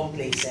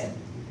 complacent.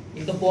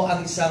 Ito po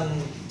ang isang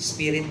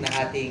spirit na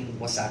ating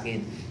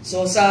wasakin.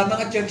 So, sa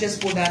mga churches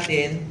po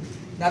natin,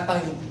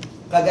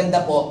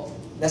 napakaganda po,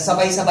 na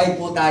sabay-sabay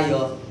po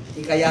tayo,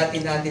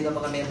 ikayatin natin ng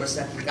mga members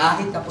natin.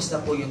 Kahit tapos na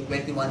po yung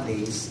 21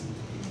 days,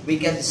 we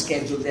can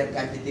schedule them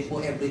kahit hindi po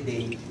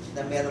everyday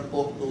na meron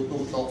po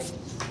tututok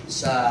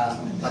sa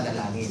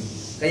panalangin.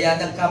 Kaya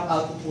nag-camp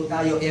out po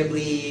tayo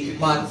every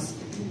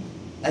month.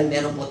 Ay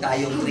meron po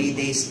tayong 3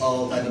 days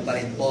of ano pa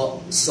rin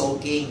po,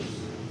 soaking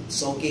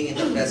in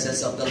the presence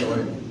of the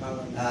Lord.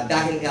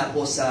 Dahil nga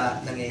po sa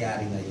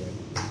nangyayari ngayon.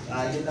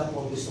 Yun lang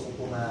po gusto ko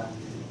po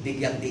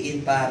bigyang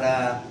diin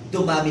para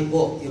dumami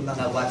po yung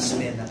mga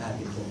watchmen ng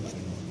ating po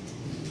Panginoon.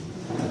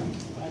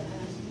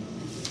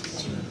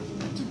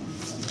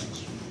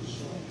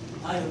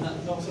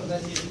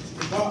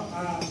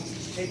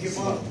 Thank you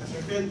po,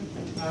 Pastor Phil.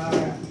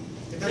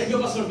 Thank you,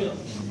 Pastor Phil.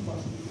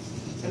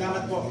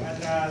 Salamat po.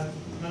 At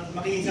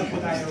makiisa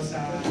po tayo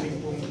sa ating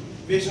pong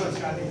vision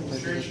sa ating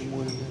church.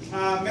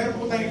 Meron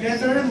po tayong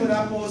letter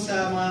mula po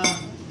sa mga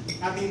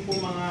ating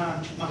pong mga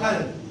mahal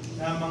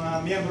na mga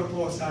miyembro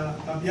po sa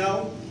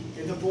Tabyao.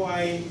 Ito po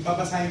ay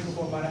babasahin ko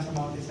po para sa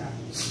mga isa.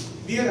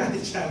 Dear Ate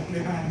Chow,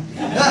 ito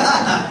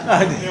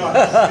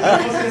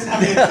po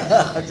sinasabi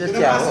to the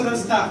pastoral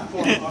staff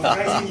po of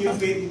Christ in You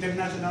Faith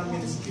International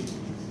Ministry.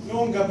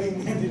 Noong gabi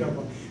mo hindi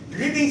po.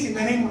 Greetings in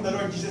the name of the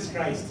Lord Jesus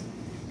Christ.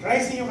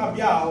 Christ in You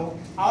Tabyao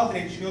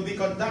Outreach will be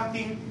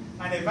conducting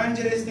an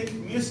evangelistic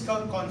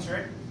musical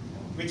concert,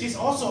 which is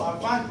also a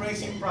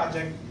fundraising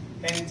project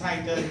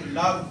entitled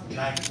Love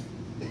Life.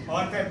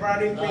 On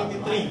February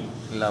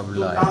 23,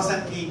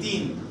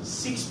 2018,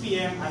 6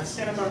 p.m. at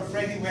Senator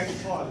Freddie West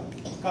Hall,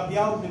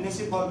 Cabiao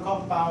Municipal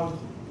Compound,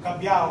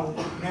 Cabiao,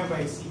 Nueva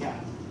Ecija.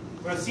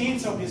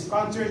 Proceeds of this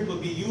concert will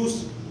be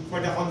used for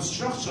the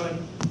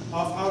construction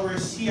of our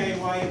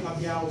CIY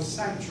Cabiao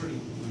Sanctuary.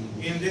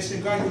 In this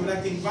regard, we would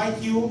like to invite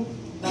you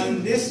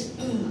on this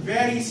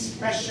very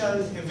special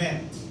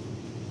event.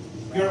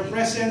 Your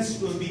presence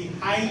will be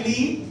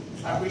highly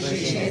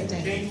appreciated.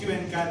 Thank you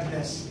and God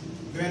bless.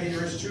 Very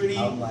yours truly,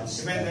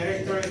 event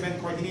director, event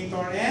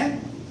coordinator, and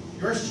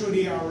yours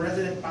truly, our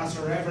resident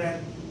pastor,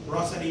 Reverend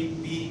Rosalie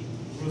B.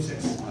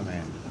 Bruces.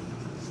 Amen.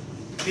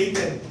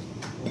 Dated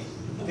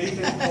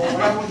po,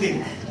 wala mo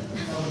din.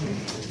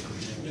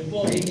 Yun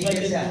po,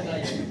 invited po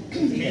tayo.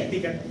 May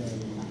ticket.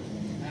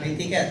 May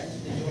ticket.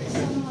 Sa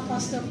mga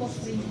pastor po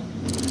free.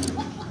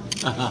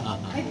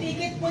 May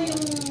ticket po yung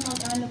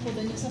ano po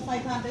doon. Yung sa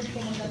 500 po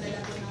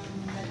magdadala po ng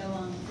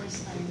dalawang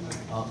first timer.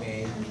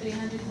 Okay. Ang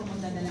 300 po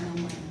magdadala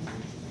ng one.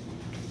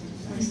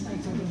 First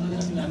timer.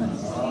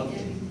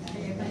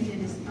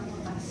 Evangelist ako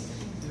pas.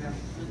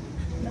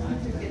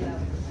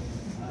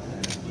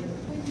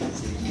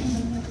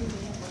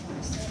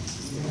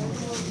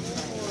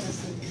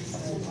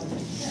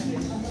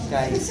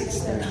 Kaya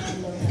 6:30.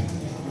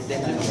 Then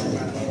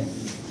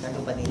ano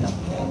pa nila?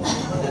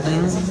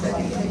 Ano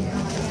 6:30?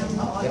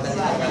 Kaya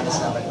nila para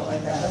sa Sabado.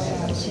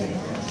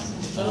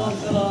 Shalom,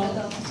 shalom.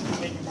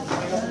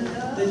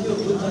 Thank you,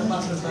 good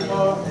pastor.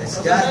 Yes,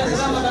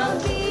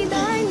 God.